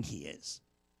as you think he is.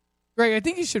 Greg, I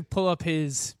think you should pull up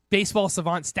his Baseball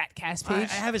Savant Statcast page.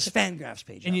 I have his Fangraphs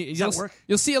page. And Does that work?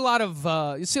 You'll see a lot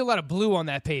of blue on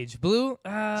that page. Blue.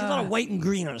 There's a lot of white and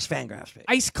green on his Fangraphs page.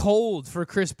 Ice cold for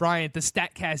Chris Bryant. The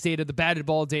Statcast data, the batted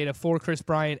ball data for Chris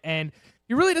Bryant, and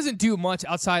he really doesn't do much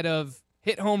outside of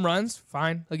hit home runs.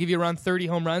 Fine, he'll give you around 30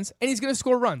 home runs, and he's going to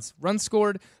score runs. Runs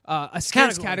scored, a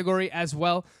scarce category as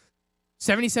well.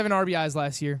 77 RBIs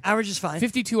last year. Average is fine.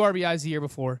 52 RBIs the year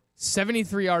before.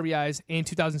 73 RBIs in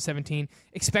 2017.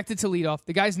 Expected to lead off.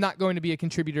 The guy's not going to be a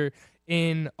contributor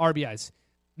in RBIs.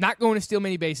 Not going to steal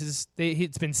many bases.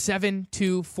 It's been 7,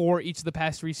 2, 4 each of the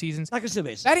past 3 seasons. Not going to steal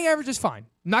bases. Batting average is fine.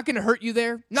 Not going to hurt you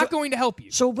there. Not going to help you.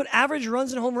 So, but average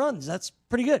runs and home runs, that's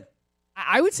pretty good.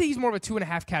 I would say he's more of a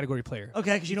 2.5 category player.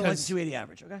 Okay, because you don't like the 280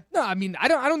 average. Okay. No, I mean I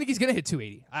don't think he's going to hit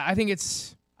 280. I think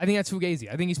that's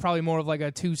fugazi. I think he's probably more of like a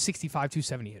 265,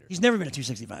 270 hitter. He's never been a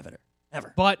 265 hitter.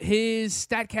 Ever. But his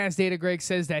StatCast data, Greg,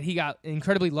 says that he got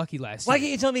incredibly lucky last year. Why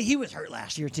can't you tell me he was hurt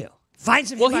last year, too? Find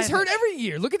some. Well, he's hurt every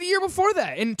year. Look at the year before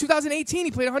that. In 2018,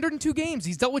 he played 102 games.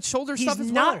 He's dealt with shoulder stuff as well.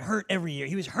 He's not hurt every year.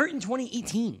 He was hurt in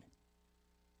 2018.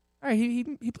 All right, he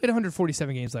played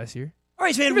 147 games last year. All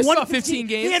right, so he missed 15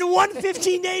 games. He had one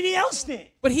 15-day ADL stint.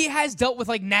 But he has dealt with,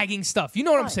 like, nagging stuff. You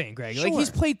know what I'm saying, Greg? Sure. Like, he's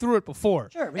played through it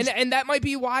before. Sure. And that might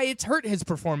be why it's hurt his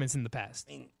performance in the past.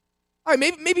 All right,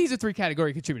 maybe he's a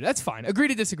 3-category contributor. That's fine. Agree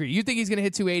to disagree. You think he's going to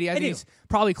hit 280? I think he's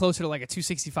probably closer to like a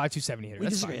 265, 270 hitter. We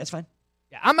disagree. That's fine.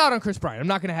 Yeah, I'm out on Chris Bryant. I'm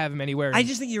not going to have him anywhere. I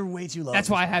just think you're way too low.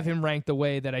 That's why I have him ranked the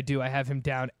way that I do. I have him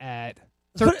down at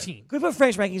 13. Could put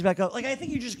Frank's rankings back up. Like, I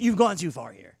think you've gone too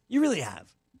far here. You really have.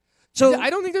 So I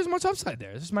don't think there's much upside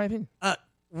there. This is my opinion.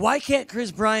 Why can't Chris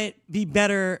Bryant be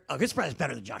better? Oh, Chris Bryant's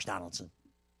better than Josh Donaldson.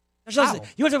 You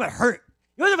want to talk about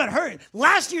hurt?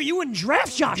 Last year, you wouldn't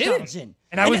draft Josh Donaldson.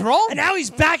 And I was wrong. And now he's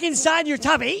back inside your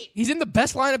top 8. He's in the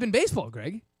best lineup in baseball,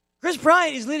 Greg. Chris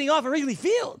Bryant is leading off at Wrigley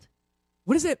Field.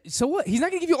 What is it? So what? He's not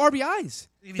going to give you RBIs.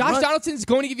 Josh Donaldson's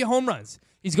going to give you home runs.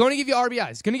 He's going to give you RBIs.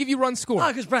 He's going to give you runs scored.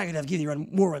 Chris Bryant could give you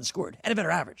more runs scored and a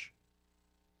better average.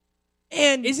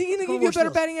 And is he going to give you a better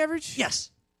batting average?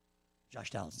 Yes. Josh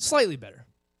Donaldson. Slightly better.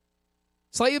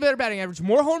 Slightly better batting average.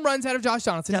 More home runs out of Josh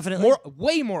Donaldson. Definitely.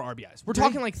 Way more RBIs. We're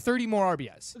talking like 30 more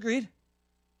RBIs. Agreed.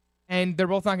 And they're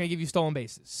both not going to give you stolen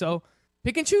bases. So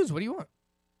pick and choose. What do you want?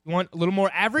 You want a little more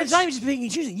average? It's not even just picking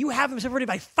and choosing. You have them separated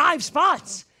by 5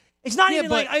 spots. It's not even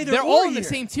like either they're or all in here. the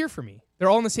same tier for me. They're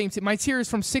all in the same tier. My tier is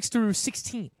from 6 through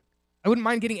 16. I wouldn't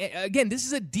mind getting, again, this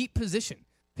is a deep position.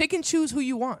 Pick and choose who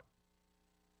you want.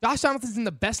 Josh Donaldson's in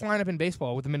the best lineup in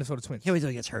baseball with the Minnesota Twins. Can't wait till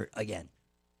he gets hurt again.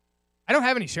 I don't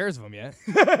have any shares of him yet.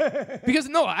 Because,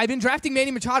 no, I've been drafting Manny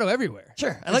Machado everywhere.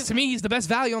 Sure. To me, he's the best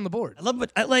value on the board. I love him,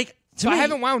 but I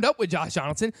haven't wound up with Josh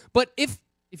Donaldson. But if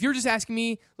you're just asking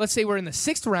me, let's say we're in the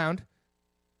 6th round,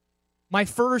 my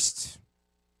first,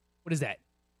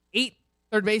 8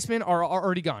 third basemen are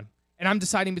already gone. And I'm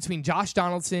deciding between Josh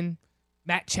Donaldson,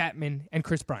 Matt Chapman, and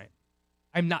Chris Bryant.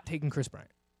 I'm not taking Chris Bryant.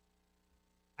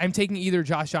 I'm taking either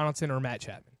Josh Donaldson or Matt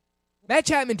Chapman. Matt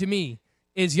Chapman, to me,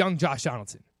 is young Josh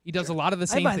Donaldson. He does a lot of the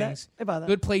same things. I buy that.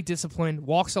 Good plate discipline,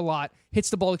 walks a lot, hits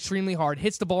the ball extremely hard,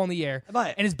 hits the ball in the air. I buy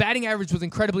it. And his batting average was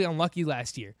incredibly unlucky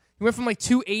last year. He went from like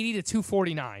 280 to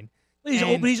 249. But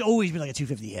he's always been like a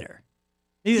 250 hitter.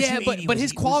 Yeah, but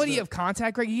his quality of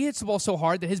contact, Greg, he hits the ball so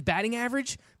hard that his batting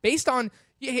average, based on,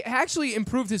 he actually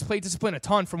improved his plate discipline a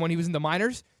ton from when he was in the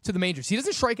minors to the majors. He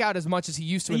doesn't strike out as much as he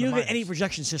used to in the minors. You look at any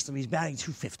projection system, he's batting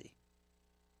 250.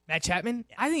 Matt Chapman?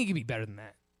 I think he could be better than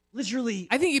that. Literally,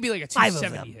 I think he'd be like a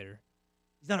 270 hitter.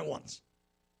 He's done it once.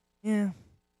 Yeah.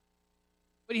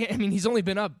 But he's only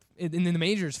been up in the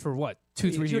majors for what,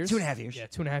 2-3 years? 2.5 years. Yeah,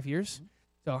 2.5 years.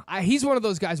 So he's one of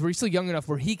those guys where he's still young enough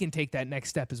where he can take that next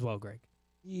step as well, Greg.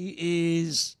 He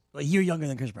is a year younger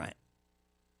than Chris Bryant.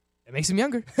 That makes him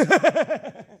younger.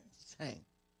 Dang.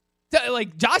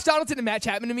 Like, Josh Donaldson and Matt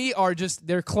Chapman to me are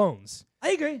they're clones.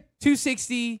 I agree.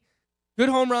 260, good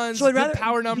home runs, good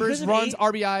power numbers, runs,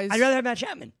 RBIs. I'd rather have Matt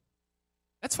Chapman.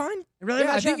 That's fine.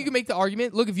 I think you can make the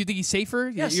argument. Look, if you think he's safer,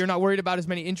 you're not worried about as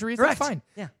many injuries, Correct. That's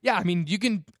fine. Yeah. I mean, you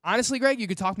can, honestly, Greg, you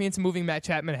could talk me into moving Matt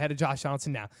Chapman ahead of Josh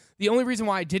Donaldson now. The only reason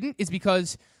why I didn't is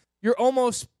because you're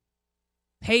almost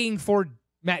paying for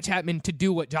Matt Chapman to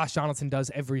do what Josh Donaldson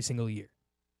does every single year.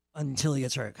 Until he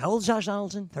gets hurt. How old is Josh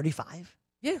Donaldson? 35?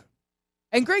 Yeah.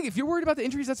 And Greg, if you're worried about the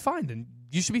injuries, that's fine. Then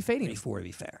you should be fading him. 34 to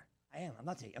be fair. I am. I'm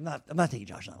not taking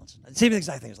Josh Donaldson. Same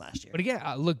exact thing as last year. But again,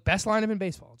 look, best lineup in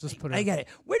baseball. Just put it. I get it.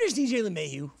 Where does DJ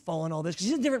LeMahieu fall in all this? Because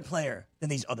he's a different player than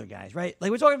these other guys, right?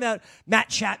 Like, we're talking about Matt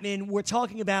Chapman. We're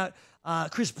talking about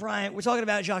Chris Bryant. We're talking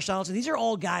about Josh Donaldson. These are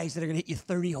all guys that are going to hit you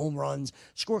 30 home runs,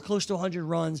 score close to 100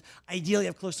 runs, ideally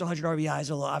have close to 100 RBIs,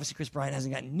 although obviously Chris Bryant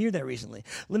hasn't gotten near that recently.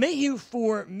 LeMahieu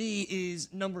for me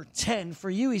is number 10. For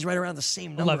you, he's right around the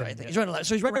same number, 11, I think. yeah. He's right 11.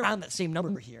 So he's right around that same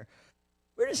number here.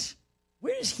 Where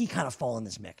does he kind of fall in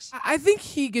this mix? I think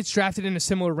he gets drafted in a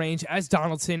similar range as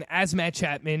Donaldson, as Matt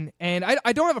Chapman, and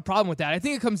I don't have a problem with that. I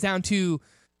think it comes down to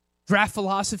draft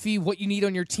philosophy, what you need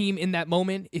on your team in that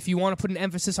moment. If you want to put an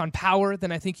emphasis on power,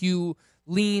 then I think you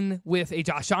lean with a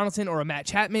Josh Donaldson or a Matt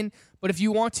Chapman. But if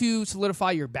you want to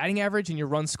solidify your batting average and your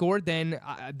runs scored, then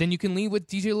you can lean with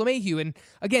DJ LeMahieu. And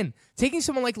again, taking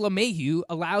someone like LeMahieu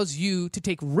allows you to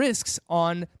take risks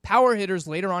on power hitters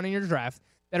later on in your draft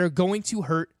that are going to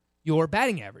hurt your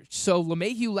batting average. So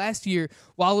LeMahieu last year,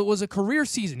 while it was a career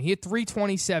season, he hit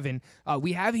 327.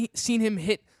 We have seen him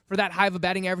hit for that high of a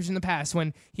batting average in the past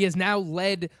when he has now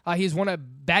led, he has won a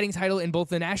batting title in both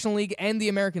the National League and the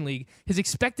American League. His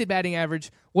expected batting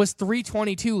average was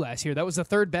 322 last year. That was the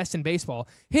third best in baseball.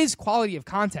 His quality of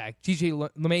contact, DJ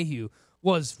LeMahieu,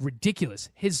 was ridiculous.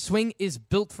 His swing is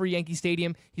built for Yankee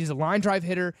Stadium. He's a line drive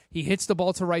hitter. He hits the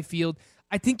ball to right field.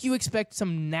 I think you expect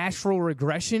some natural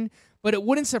regression, but it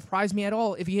wouldn't surprise me at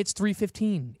all if he hits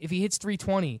 315, if he hits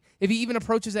 320, if he even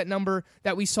approaches that number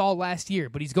that we saw last year.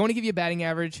 But he's going to give you a batting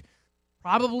average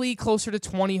probably closer to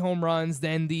 20 home runs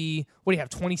than the, what do you have,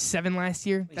 27 last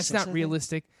year? That's not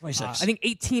realistic. 26. I think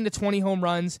 18 to 20 home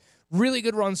runs, really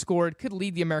good runs scored, could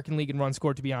lead the American League in runs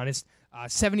scored, to be honest.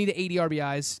 70 to 80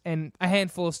 RBIs, and a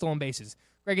handful of stolen bases.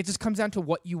 Greg, it just comes down to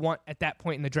what you want at that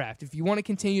point in the draft. If you want to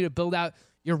continue to build out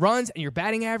your runs and your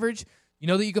batting average, you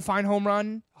know that you can find home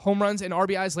runs and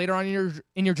RBIs later on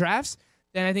in your drafts,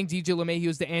 then I think DJ LeMahieu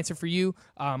is the answer for you.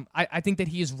 I think that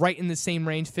he is right in the same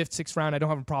range, 5th, 6th round. I don't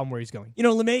have a problem where he's going. You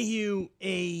know, LeMahieu,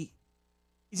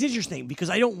 it's interesting because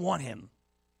I don't want him.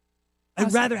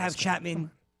 I'd rather have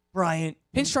Chapman, Bryant,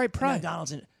 Pinstripe pride.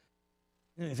 Donaldson.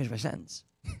 Let me finish my sentence.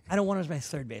 I don't want him as my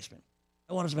third baseman.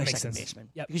 I want him as my second baseman.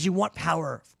 Yep. Because you want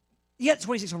power. He had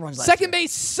 26 home runs last Second year.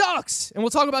 base sucks, and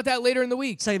we'll talk about that later in the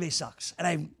week. Second base sucks. And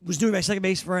I was doing my second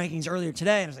base rankings earlier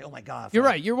today, and I was like, oh, my God. You're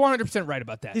right. You're 100% right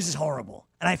about that. This is horrible.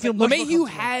 And I feel LeMahieu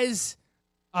has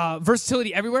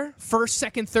versatility everywhere, first,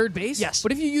 second, third base. Yes.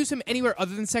 But if you use him anywhere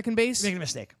other than second base, You're making a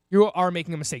mistake. you are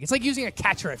making a mistake. It's like using a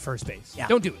catcher at first base. Yeah.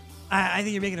 Don't do it. I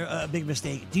think you're making a big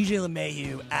mistake. DJ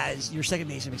LeMahieu as your second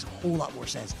baseman makes a whole lot more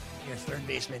sense than your third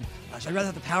baseman. So I'd rather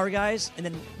have the power guys, and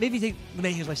then maybe take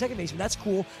LeMahieu as my second baseman. That's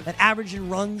cool. That average in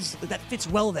runs, that fits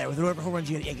well there with whoever home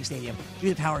runs you get at Yankee Stadium. Give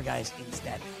me the power guys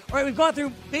instead. All right, we've gone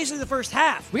through basically the first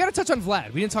half. We got to touch on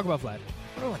Vlad. We didn't talk about Vlad.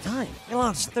 I don't know what time. Got a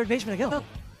lot of third baseman to go.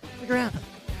 Look around.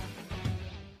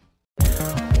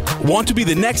 Want to be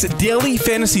the next daily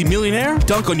fantasy millionaire?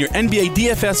 Dunk on your NBA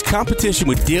DFS competition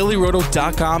with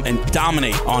DailyRoto.com and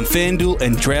dominate on FanDuel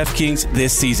and DraftKings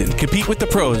this season. Compete with the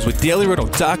pros with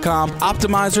DailyRoto.com,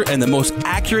 Optimizer, and the most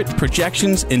accurate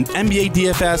projections in NBA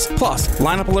DFS, plus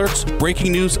lineup alerts,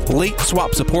 breaking news, late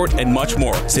swap support, and much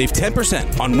more. Save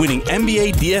 10% on winning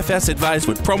NBA DFS advice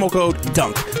with promo code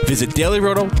DUNK. Visit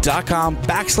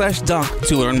DailyRoto.com/dunk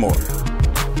to learn more.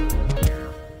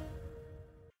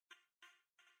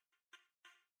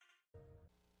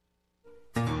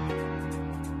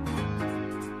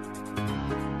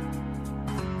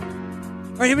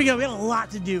 All right, here we go. We got a lot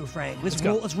to do, Frank.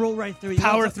 Let's roll right through.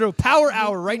 Power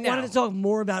hour right now. I wanted to talk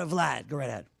more about Vlad. Go right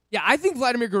ahead. Yeah, I think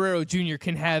Vladimir Guerrero Jr.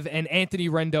 can have an Anthony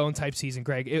Rendon type season,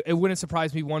 Greg. It wouldn't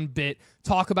surprise me one bit.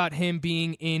 Talk about him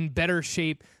being in better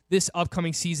shape this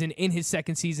upcoming season in his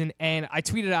second season, and I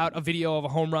tweeted out a video of a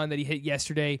home run that he hit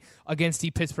yesterday against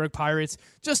the Pittsburgh Pirates.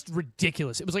 Just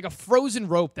ridiculous. It was like a frozen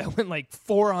rope that went like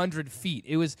 400 feet.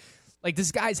 It was like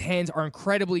this guy's hands are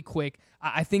incredibly quick.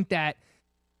 I think that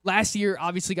last year,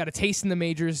 obviously, got a taste in the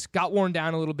majors, got worn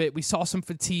down a little bit. We saw some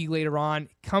fatigue later on.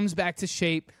 Comes back to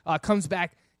shape, comes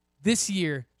back this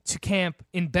year to camp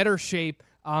in better shape.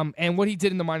 And what he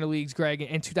did in the minor leagues, Greg,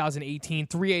 in 2018,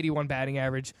 381 batting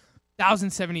average,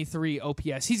 1,073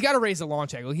 OPS. He's got to raise the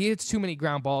launch angle. He hits too many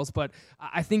ground balls, but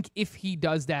I think if he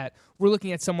does that, we're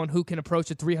looking at someone who can approach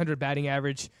a 300 batting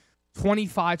average,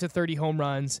 25 to 30 home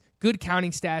runs, good counting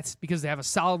stats because they have a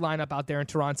solid lineup out there in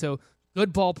Toronto,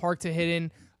 good ballpark to hit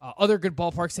in, other good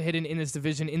ballparks to hit in this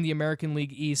division in the American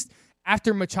League East.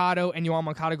 After Machado and Yoan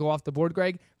Moncada go off the board,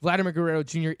 Greg, Vladimir Guerrero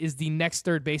Jr. is the next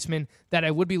third baseman that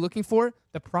I would be looking for.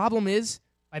 The problem is,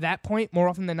 by that point, more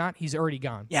often than not, he's already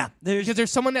gone. Yeah. Because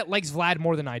there's someone that likes Vlad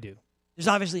more than I do. There's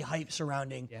obviously hype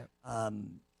surrounding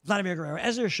Vladimir Guerrero,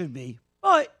 as there should be,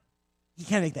 but he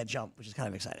can make that jump, which is kind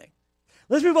of exciting.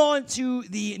 Let's move on to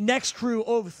the next crew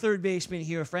of third baseman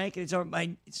here, Frank.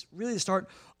 And it's really the start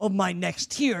of my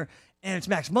next tier. And it's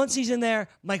Max Muncy's in there.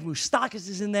 Mike Moustakas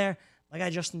is in there. My guy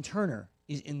Justin Turner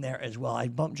is in there as well. I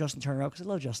bumped Justin Turner up because I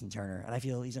love Justin Turner, and I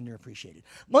feel he's underappreciated.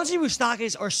 Muncy and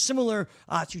Moustakas are similar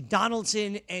to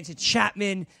Donaldson and to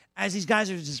Chapman, as these guys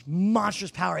are just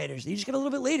monstrous power hitters. You just get a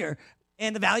little bit later,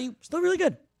 and the value still really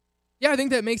good. Yeah, I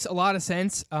think that makes a lot of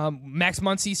sense. Max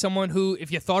Muncy, someone who,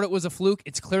 if you thought it was a fluke,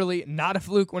 it's clearly not a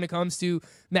fluke when it comes to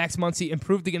Max Muncy.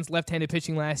 Improved against left-handed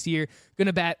pitching last year. Going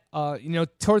to bat,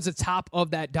 towards the top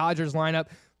of that Dodgers lineup.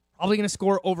 Probably going to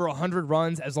score over 100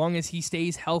 runs as long as he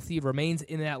stays healthy, remains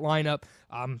in that lineup.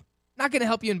 Not going to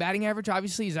help you in batting average,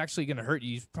 obviously. He's actually going to hurt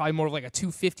you. He's probably more of like a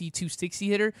 250, 260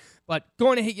 hitter, but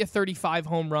going to hit you 35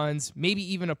 home runs,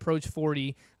 maybe even approach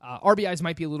 40. RBIs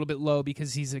might be a little bit low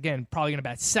because he's, again, probably going to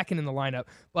bat second in the lineup.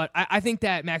 But I think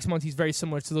that Max Muncy is very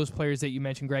similar to those players that you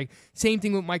mentioned, Greg. Same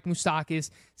thing with Mike Moustakas.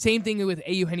 Same thing with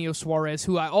Eugenio Suarez,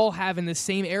 who I all have in the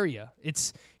same area.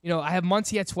 It's, I have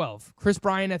Muncy at 12, Chris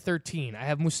Bryant at 13. I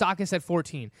have Moustakas at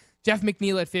 14. Jeff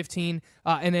McNeil at 15,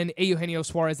 and then Eugenio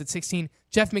Suarez at 16.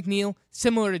 Jeff McNeil,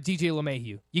 similar to DJ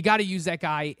LeMahieu. You got to use that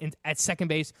guy at second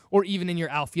base or even in your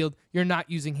outfield. You're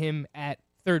not using him at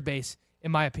third base,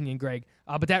 in my opinion, Greg.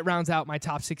 But that rounds out my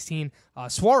top 16.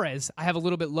 Suarez, I have a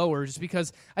little bit lower just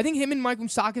because I think him and Mike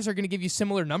Moustakas are going to give you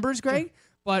similar numbers, Greg. Sure.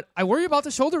 But I worry about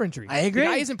the shoulder injury. I agree. The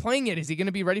guy isn't playing yet. Is he going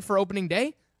to be ready for opening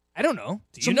day? I don't know.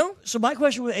 Do you know? So my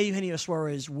question with Eugenio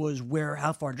Suarez was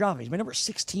how far drop he's my number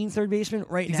 16 third baseman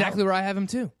right now. Exactly where I have him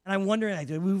too. And I'm wondering,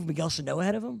 do we move Miguel Sano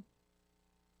ahead of him?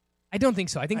 I don't think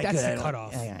so. I think that's the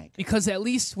cutoff. Because at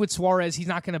least with Suarez, he's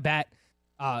not going to bat.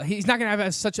 He's not going to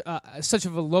have such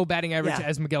of a low batting average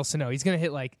as Miguel Sano. He's going to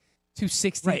hit like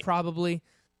 260 probably.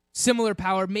 Similar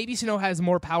power. Maybe Sano has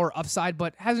more power upside,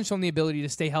 but hasn't shown the ability to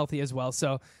stay healthy as well.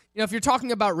 So, if you're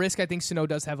talking about risk, I think Sano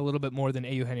does have a little bit more than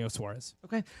Eugenio Suarez.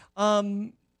 Okay.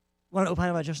 Want to opine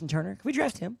about Justin Turner? Can we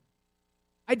draft him?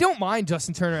 I don't mind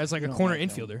Justin Turner as like a corner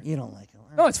infielder. You don't like him.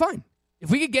 No, it's fine. If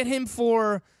we could get him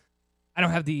for, I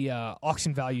don't have the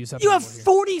auction values up. You have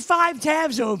 45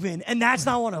 tabs open, and that's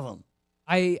not one of them.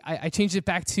 I changed it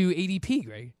back to ADP,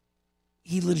 Greg.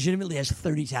 He legitimately has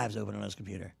 30 tabs open on his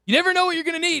computer. You never know what you're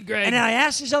going to need, Greg. And then I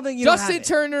asked you something, Justin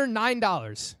Turner,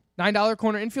 $9. $9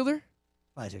 corner infielder?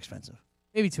 Probably too expensive.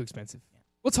 Maybe too expensive.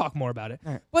 We'll talk more about it.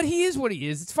 Right. But he is what he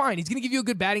is. It's fine. He's going to give you a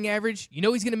good batting average. He's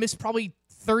going to miss probably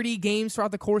 30 games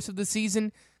throughout the course of the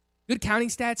season. Good counting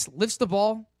stats. Lifts the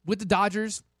ball with the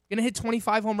Dodgers. Going to hit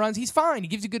 25 home runs. He's fine. He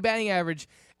gives you good batting average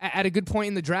at a good point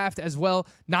in the draft as well.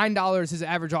 $9 his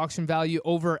average auction value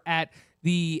over at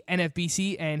the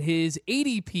NFBC, and his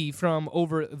ADP from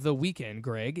over the weekend,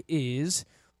 Greg, is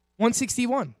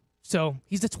 161. So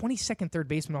he's the 22nd third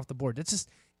baseman off the board. It's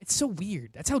so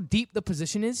weird. That's how deep the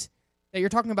position is that you're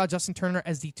talking about Justin Turner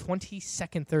as the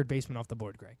 22nd third baseman off the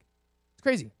board, Greg. It's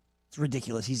crazy. It's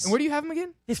ridiculous. And where do you have him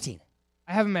again? 15.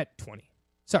 I have him at 20.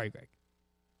 Sorry, Greg.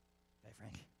 Okay,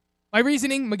 Frank. My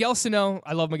reasoning, Miguel Sano.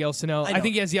 I love Miguel Sano. I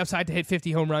think he has the upside to hit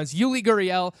 50 home runs. Yuli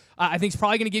Gurriel, I think, is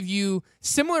probably going to give you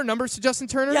similar numbers to Justin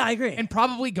Turner. Yeah, I agree. And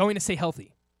probably going to stay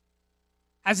healthy.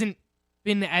 Hasn't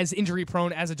been as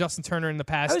injury-prone as a Justin Turner in the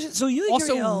past. Yuli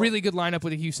also, Gurriel, really good lineup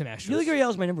with the Houston Astros. Yuli Gurriel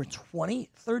is my number 20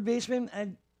 third baseman.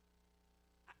 And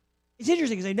it's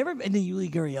interesting because I've never been the Yuli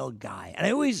Gurriel guy.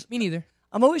 And Me neither.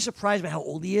 I'm always surprised by how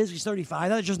old he is. He's 35. I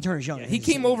thought Justin Turner's younger. Yeah, he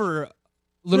came over a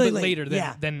little bit later than,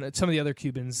 yeah. than some of the other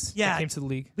Cubans that came to the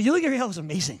league. But Yuli Gurriel was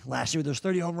amazing last year with those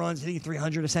 30 home runs, hitting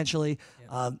 300 essentially,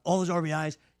 all those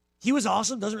RBIs. He was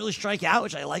awesome. Doesn't really strike out,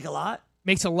 which I like a lot.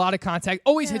 Makes a lot of contact.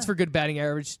 Always hits for good batting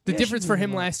average. The difference for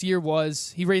him last year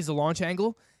was he raised the launch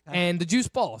angle and the juice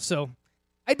ball. So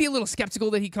I'd be a little skeptical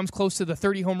that he comes close to the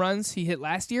 30 home runs he hit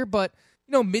last year. But,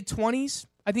 mid-20s,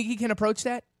 I think he can approach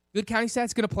that. Good counting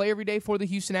stats. Going to play every day for the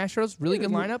Houston Astros. Really good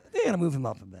lineup. They're going to move him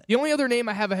up a bit. The only other name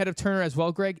I have ahead of Turner as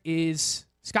well, Greg, is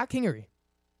Scott Kingery.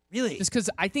 Really? Just because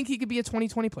I think he could be a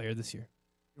 2020 player this year.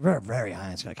 You're very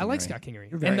high on Scott Kingery. I like Scott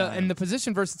Kingery. And the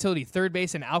position versatility, third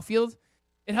base and outfield,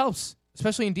 it helps,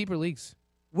 especially in deeper leagues.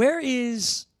 Where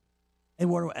is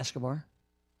Eduardo Escobar?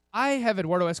 I have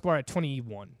Eduardo Escobar at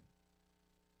 21.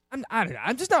 I don't know.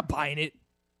 I'm just not buying it.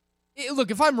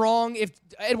 Look, if I'm wrong, if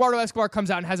Eduardo Escobar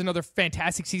comes out and has another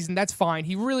fantastic season, that's fine.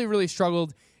 He really, really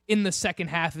struggled in the second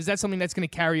half. Is that something that's going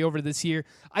to carry over this year?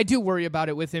 I do worry about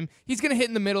it with him. He's going to hit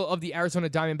in the middle of the Arizona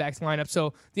Diamondbacks lineup,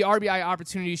 so the RBI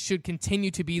opportunities should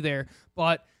continue to be there.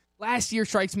 But last year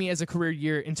strikes me as a career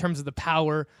year in terms of the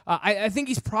power. I think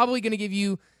he's probably going to give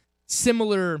you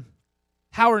similar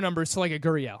power numbers to like a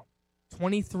Gurriel.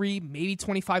 23, maybe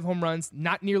 25 home runs,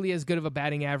 not nearly as good of a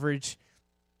batting average.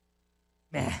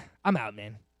 I'm out,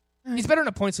 man. He's better in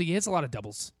a points league. He hits a lot of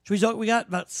doubles. We got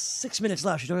about 6 minutes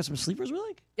left. Should we talk about some sleepers we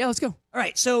like? Yeah, let's go. All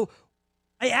right, so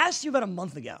I asked you about a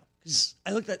month ago because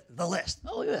I looked at the list.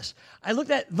 Oh, look at this. I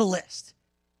looked at the list,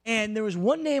 and there was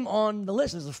one name on the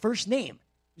list. It was the first name.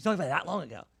 We talked about that long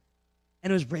ago.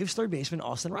 And it was Braves third baseman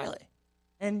Austin Riley.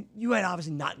 And you had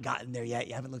obviously not gotten there yet.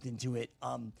 You haven't looked into it.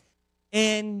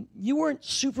 And you weren't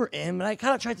super in, and I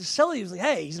kind of tried to sell you. He was like,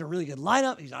 hey, he's in a really good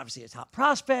lineup. He's obviously a top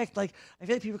prospect. Like, I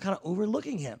feel like people are kind of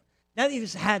overlooking him. Now that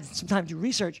you've had some time to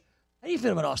research, how do you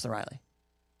feel about Austin Riley?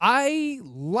 I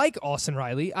like Austin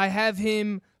Riley. I have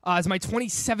him as my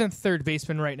 27th third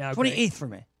baseman right now. 28th for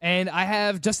me. And I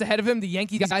have just ahead of him the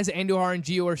Yankees guys, Andujar and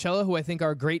Gio Urshela, who I think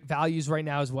are great values right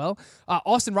now as well.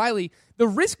 Austin Riley, the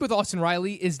risk with Austin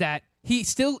Riley is that he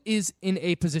still is in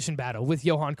a position battle with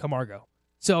Johan Camargo.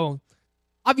 So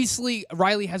obviously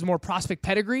Riley has more prospect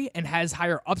pedigree and has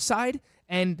higher upside.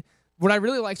 And what I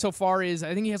really like so far is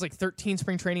I think he has like 13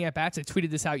 spring training at-bats. I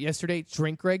tweeted this out yesterday.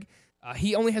 Drink, Greg.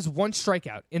 He only has one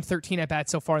strikeout in 13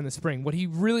 at-bats so far in the spring. What he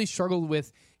really struggled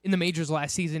with in the majors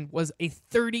last season was a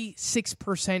 36%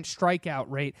 strikeout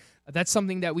rate. That's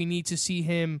something that we need to see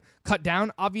him cut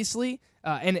down, obviously.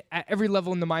 And at every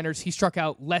level in the minors, he struck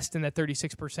out less than that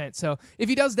 36%. So if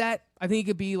he does that, I think he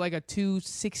could be like a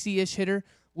 260-ish hitter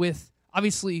with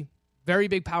obviously very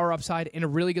big power upside in a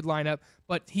really good lineup,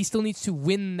 but he still needs to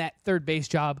win that third base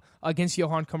job against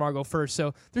Johan Camargo first.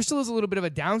 So there still is a little bit of a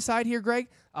downside here, Greg,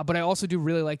 but I also do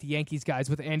really like the Yankees guys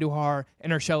with Andujar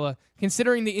and Urshela.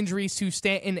 Considering the injuries to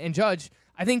Stanton and Judge,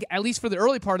 I think at least for the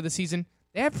early part of the season,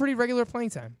 they have pretty regular playing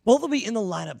time. Both will be in the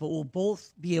lineup, but will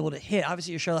both be able to hit.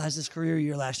 Obviously, Urshela has this career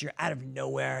year last year out of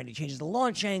nowhere, and he changes the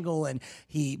launch angle, and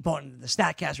he bought into the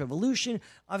StatCast revolution.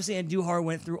 Obviously, Andujar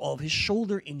went through all of his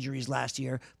shoulder injuries last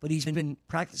year, but he's been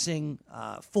practicing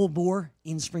full bore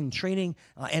in spring training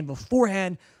and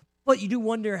beforehand. But you do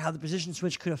wonder how the position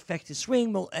switch could affect his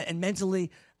swing and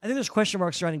mentally. I think there's question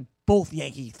marks surrounding both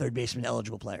Yankee third baseman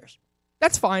eligible players.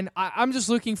 That's fine. I'm just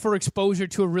looking for exposure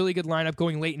to a really good lineup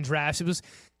going late in drafts. It was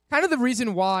kind of the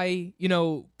reason why,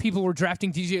 people were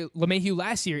drafting DJ LeMahieu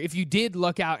last year. If you did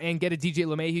luck out and get a DJ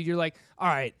LeMahieu, you're like, all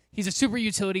right, he's a super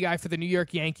utility guy for the New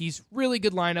York Yankees. Really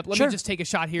good lineup. Let me just take a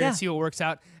shot here and see what works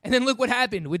out. And then look what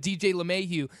happened with DJ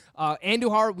LeMahieu.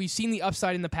 Andujar, we've seen the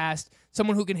upside in the past.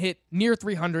 Someone who can hit near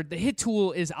 300. The hit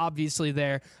tool is obviously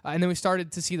there. And then we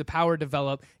started to see the power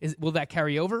develop. Will that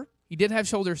carry over? He did have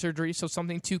shoulder surgery, so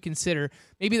something to consider.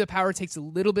 Maybe the power takes a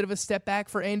little bit of a step back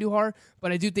for Andujar,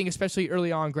 but I do think, especially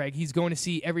early on, Greg, he's going to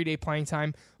see everyday playing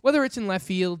time, whether it's in left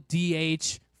field,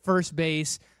 DH, first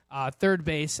base, third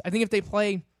base. I think if they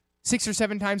play 6 or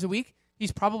 7 times a week,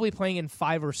 he's probably playing in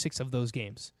 5 or 6 of those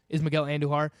games, is Miguel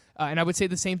Andujar. And I would say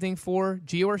the same thing for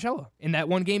Gio Urshela. In that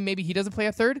one game, maybe he doesn't play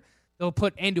a third, they'll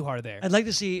put Andujar there. I'd like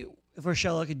to see if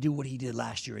Urshela could do what he did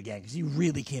last year again, because he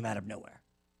really came out of nowhere.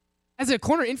 As a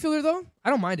corner infielder, though, I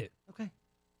don't mind it. Okay.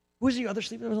 Who was your other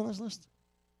sleeper that was on this list?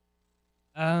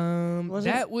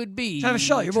 That would be Travis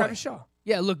Shaw, your boy. Travis Shaw.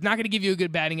 Yeah, look, not going to give you a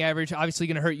good batting average. Obviously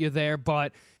going to hurt you there,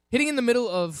 but hitting in the middle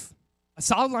of a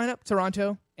solid lineup,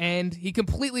 Toronto, and he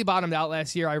completely bottomed out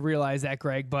last year. I realize that,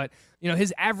 Greg, but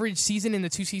his average season in the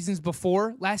 2 seasons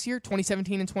before last year,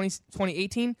 2017 and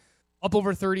 2018, up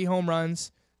over 30 home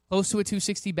runs, close to a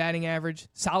 260 batting average,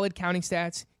 solid counting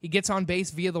stats. He gets on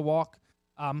base via the walk.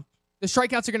 The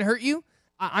strikeouts are going to hurt you.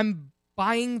 I'm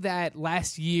buying that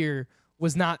last year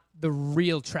was not the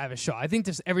real Travis Shaw. I think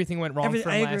just everything went wrong for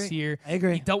him last year. I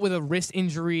agree. He dealt with a wrist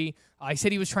injury. I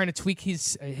said he was trying to tweak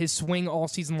his swing all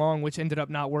season long, which ended up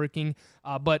not working.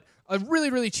 But a really,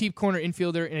 really cheap corner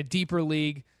infielder in a deeper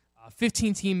league,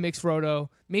 15-team mixed roto,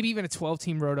 maybe even a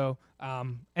 12-team roto.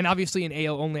 And obviously in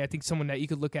AL only, I think someone that you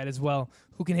could look at as well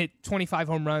who can hit 25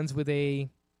 home runs with a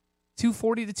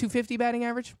 240 to 250 batting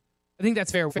average. I think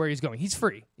that's fair where he's going. He's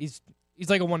free. He's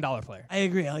like a $1 player. I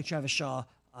agree. I like Travis Shaw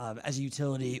as a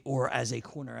utility or as a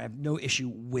corner. I have no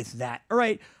issue with that. All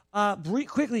right.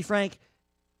 Quickly, Frank,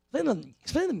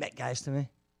 explain the Met guys to me.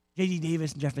 J.D.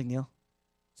 Davis and Jeff McNeil.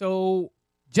 So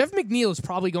Jeff McNeil is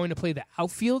probably going to play the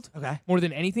outfield more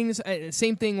than anything.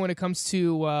 Same thing when it comes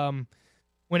to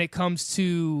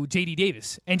J.D.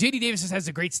 Davis. And J.D. Davis has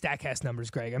the great StatCast numbers,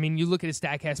 Greg. I mean, you look at his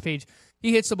StatCast page,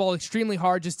 he hits the ball extremely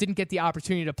hard, just didn't get the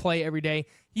opportunity to play every day.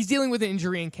 He's dealing with an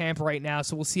injury in camp right now,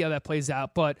 so we'll see how that plays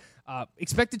out. But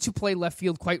expected to play left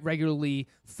field quite regularly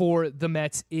for the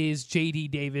Mets is J.D.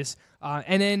 Davis.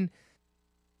 And then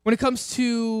when it comes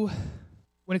to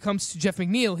Jeff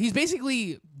McNeil, he's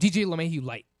basically DJ LeMahieu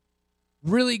light.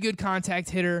 Really good contact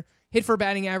hitter. Hit for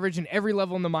batting average in every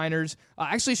level in the minors.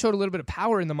 Actually showed a little bit of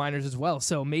power in the minors as well.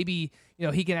 So maybe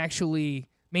he can actually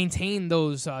maintain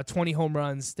those 20 home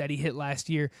runs that he hit last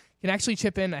year. Can actually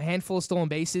chip in a handful of stolen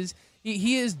bases.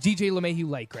 He is DJ LeMahieu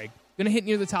light, Greg. Going to hit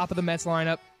near the top of the Mets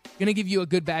lineup. Going to give you a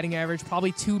good batting average,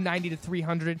 probably 290 to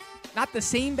 300. Not the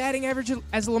same batting average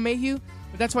as LeMahieu,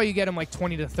 but that's why you get him like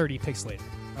 20 to 30 picks later.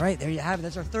 All right, there you have it.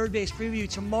 That's our third base preview.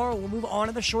 Tomorrow, we'll move on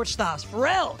to the shortstops.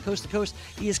 Pharrell, Coast to Coast,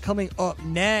 he is coming up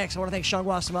next. I want to thank Sean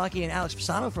Guasamaki and Alex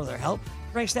Pisano for their help.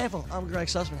 Frank Stanfield, I'm Greg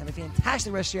Sussman. Have a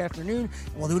fantastic rest of your afternoon.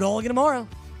 We'll do it all again tomorrow.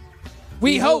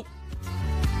 We hope.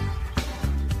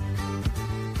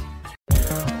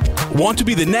 Want to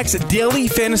be the next daily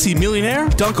fantasy millionaire?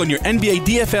 Dunk on your NBA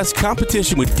DFS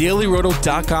competition with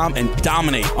DailyRoto.com and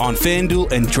dominate on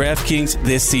FanDuel and DraftKings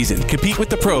this season. Compete with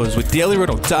the pros with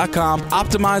DailyRoto.com,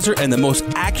 Optimizer, and the most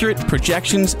accurate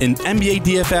projections in NBA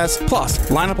DFS, plus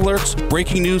lineup alerts,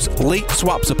 breaking news, late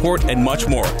swap support, and much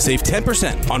more. Save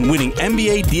 10% on winning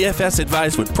NBA DFS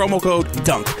advice with promo code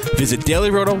DUNK. Visit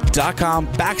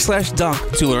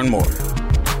DailyRoto.com/dunk to learn more.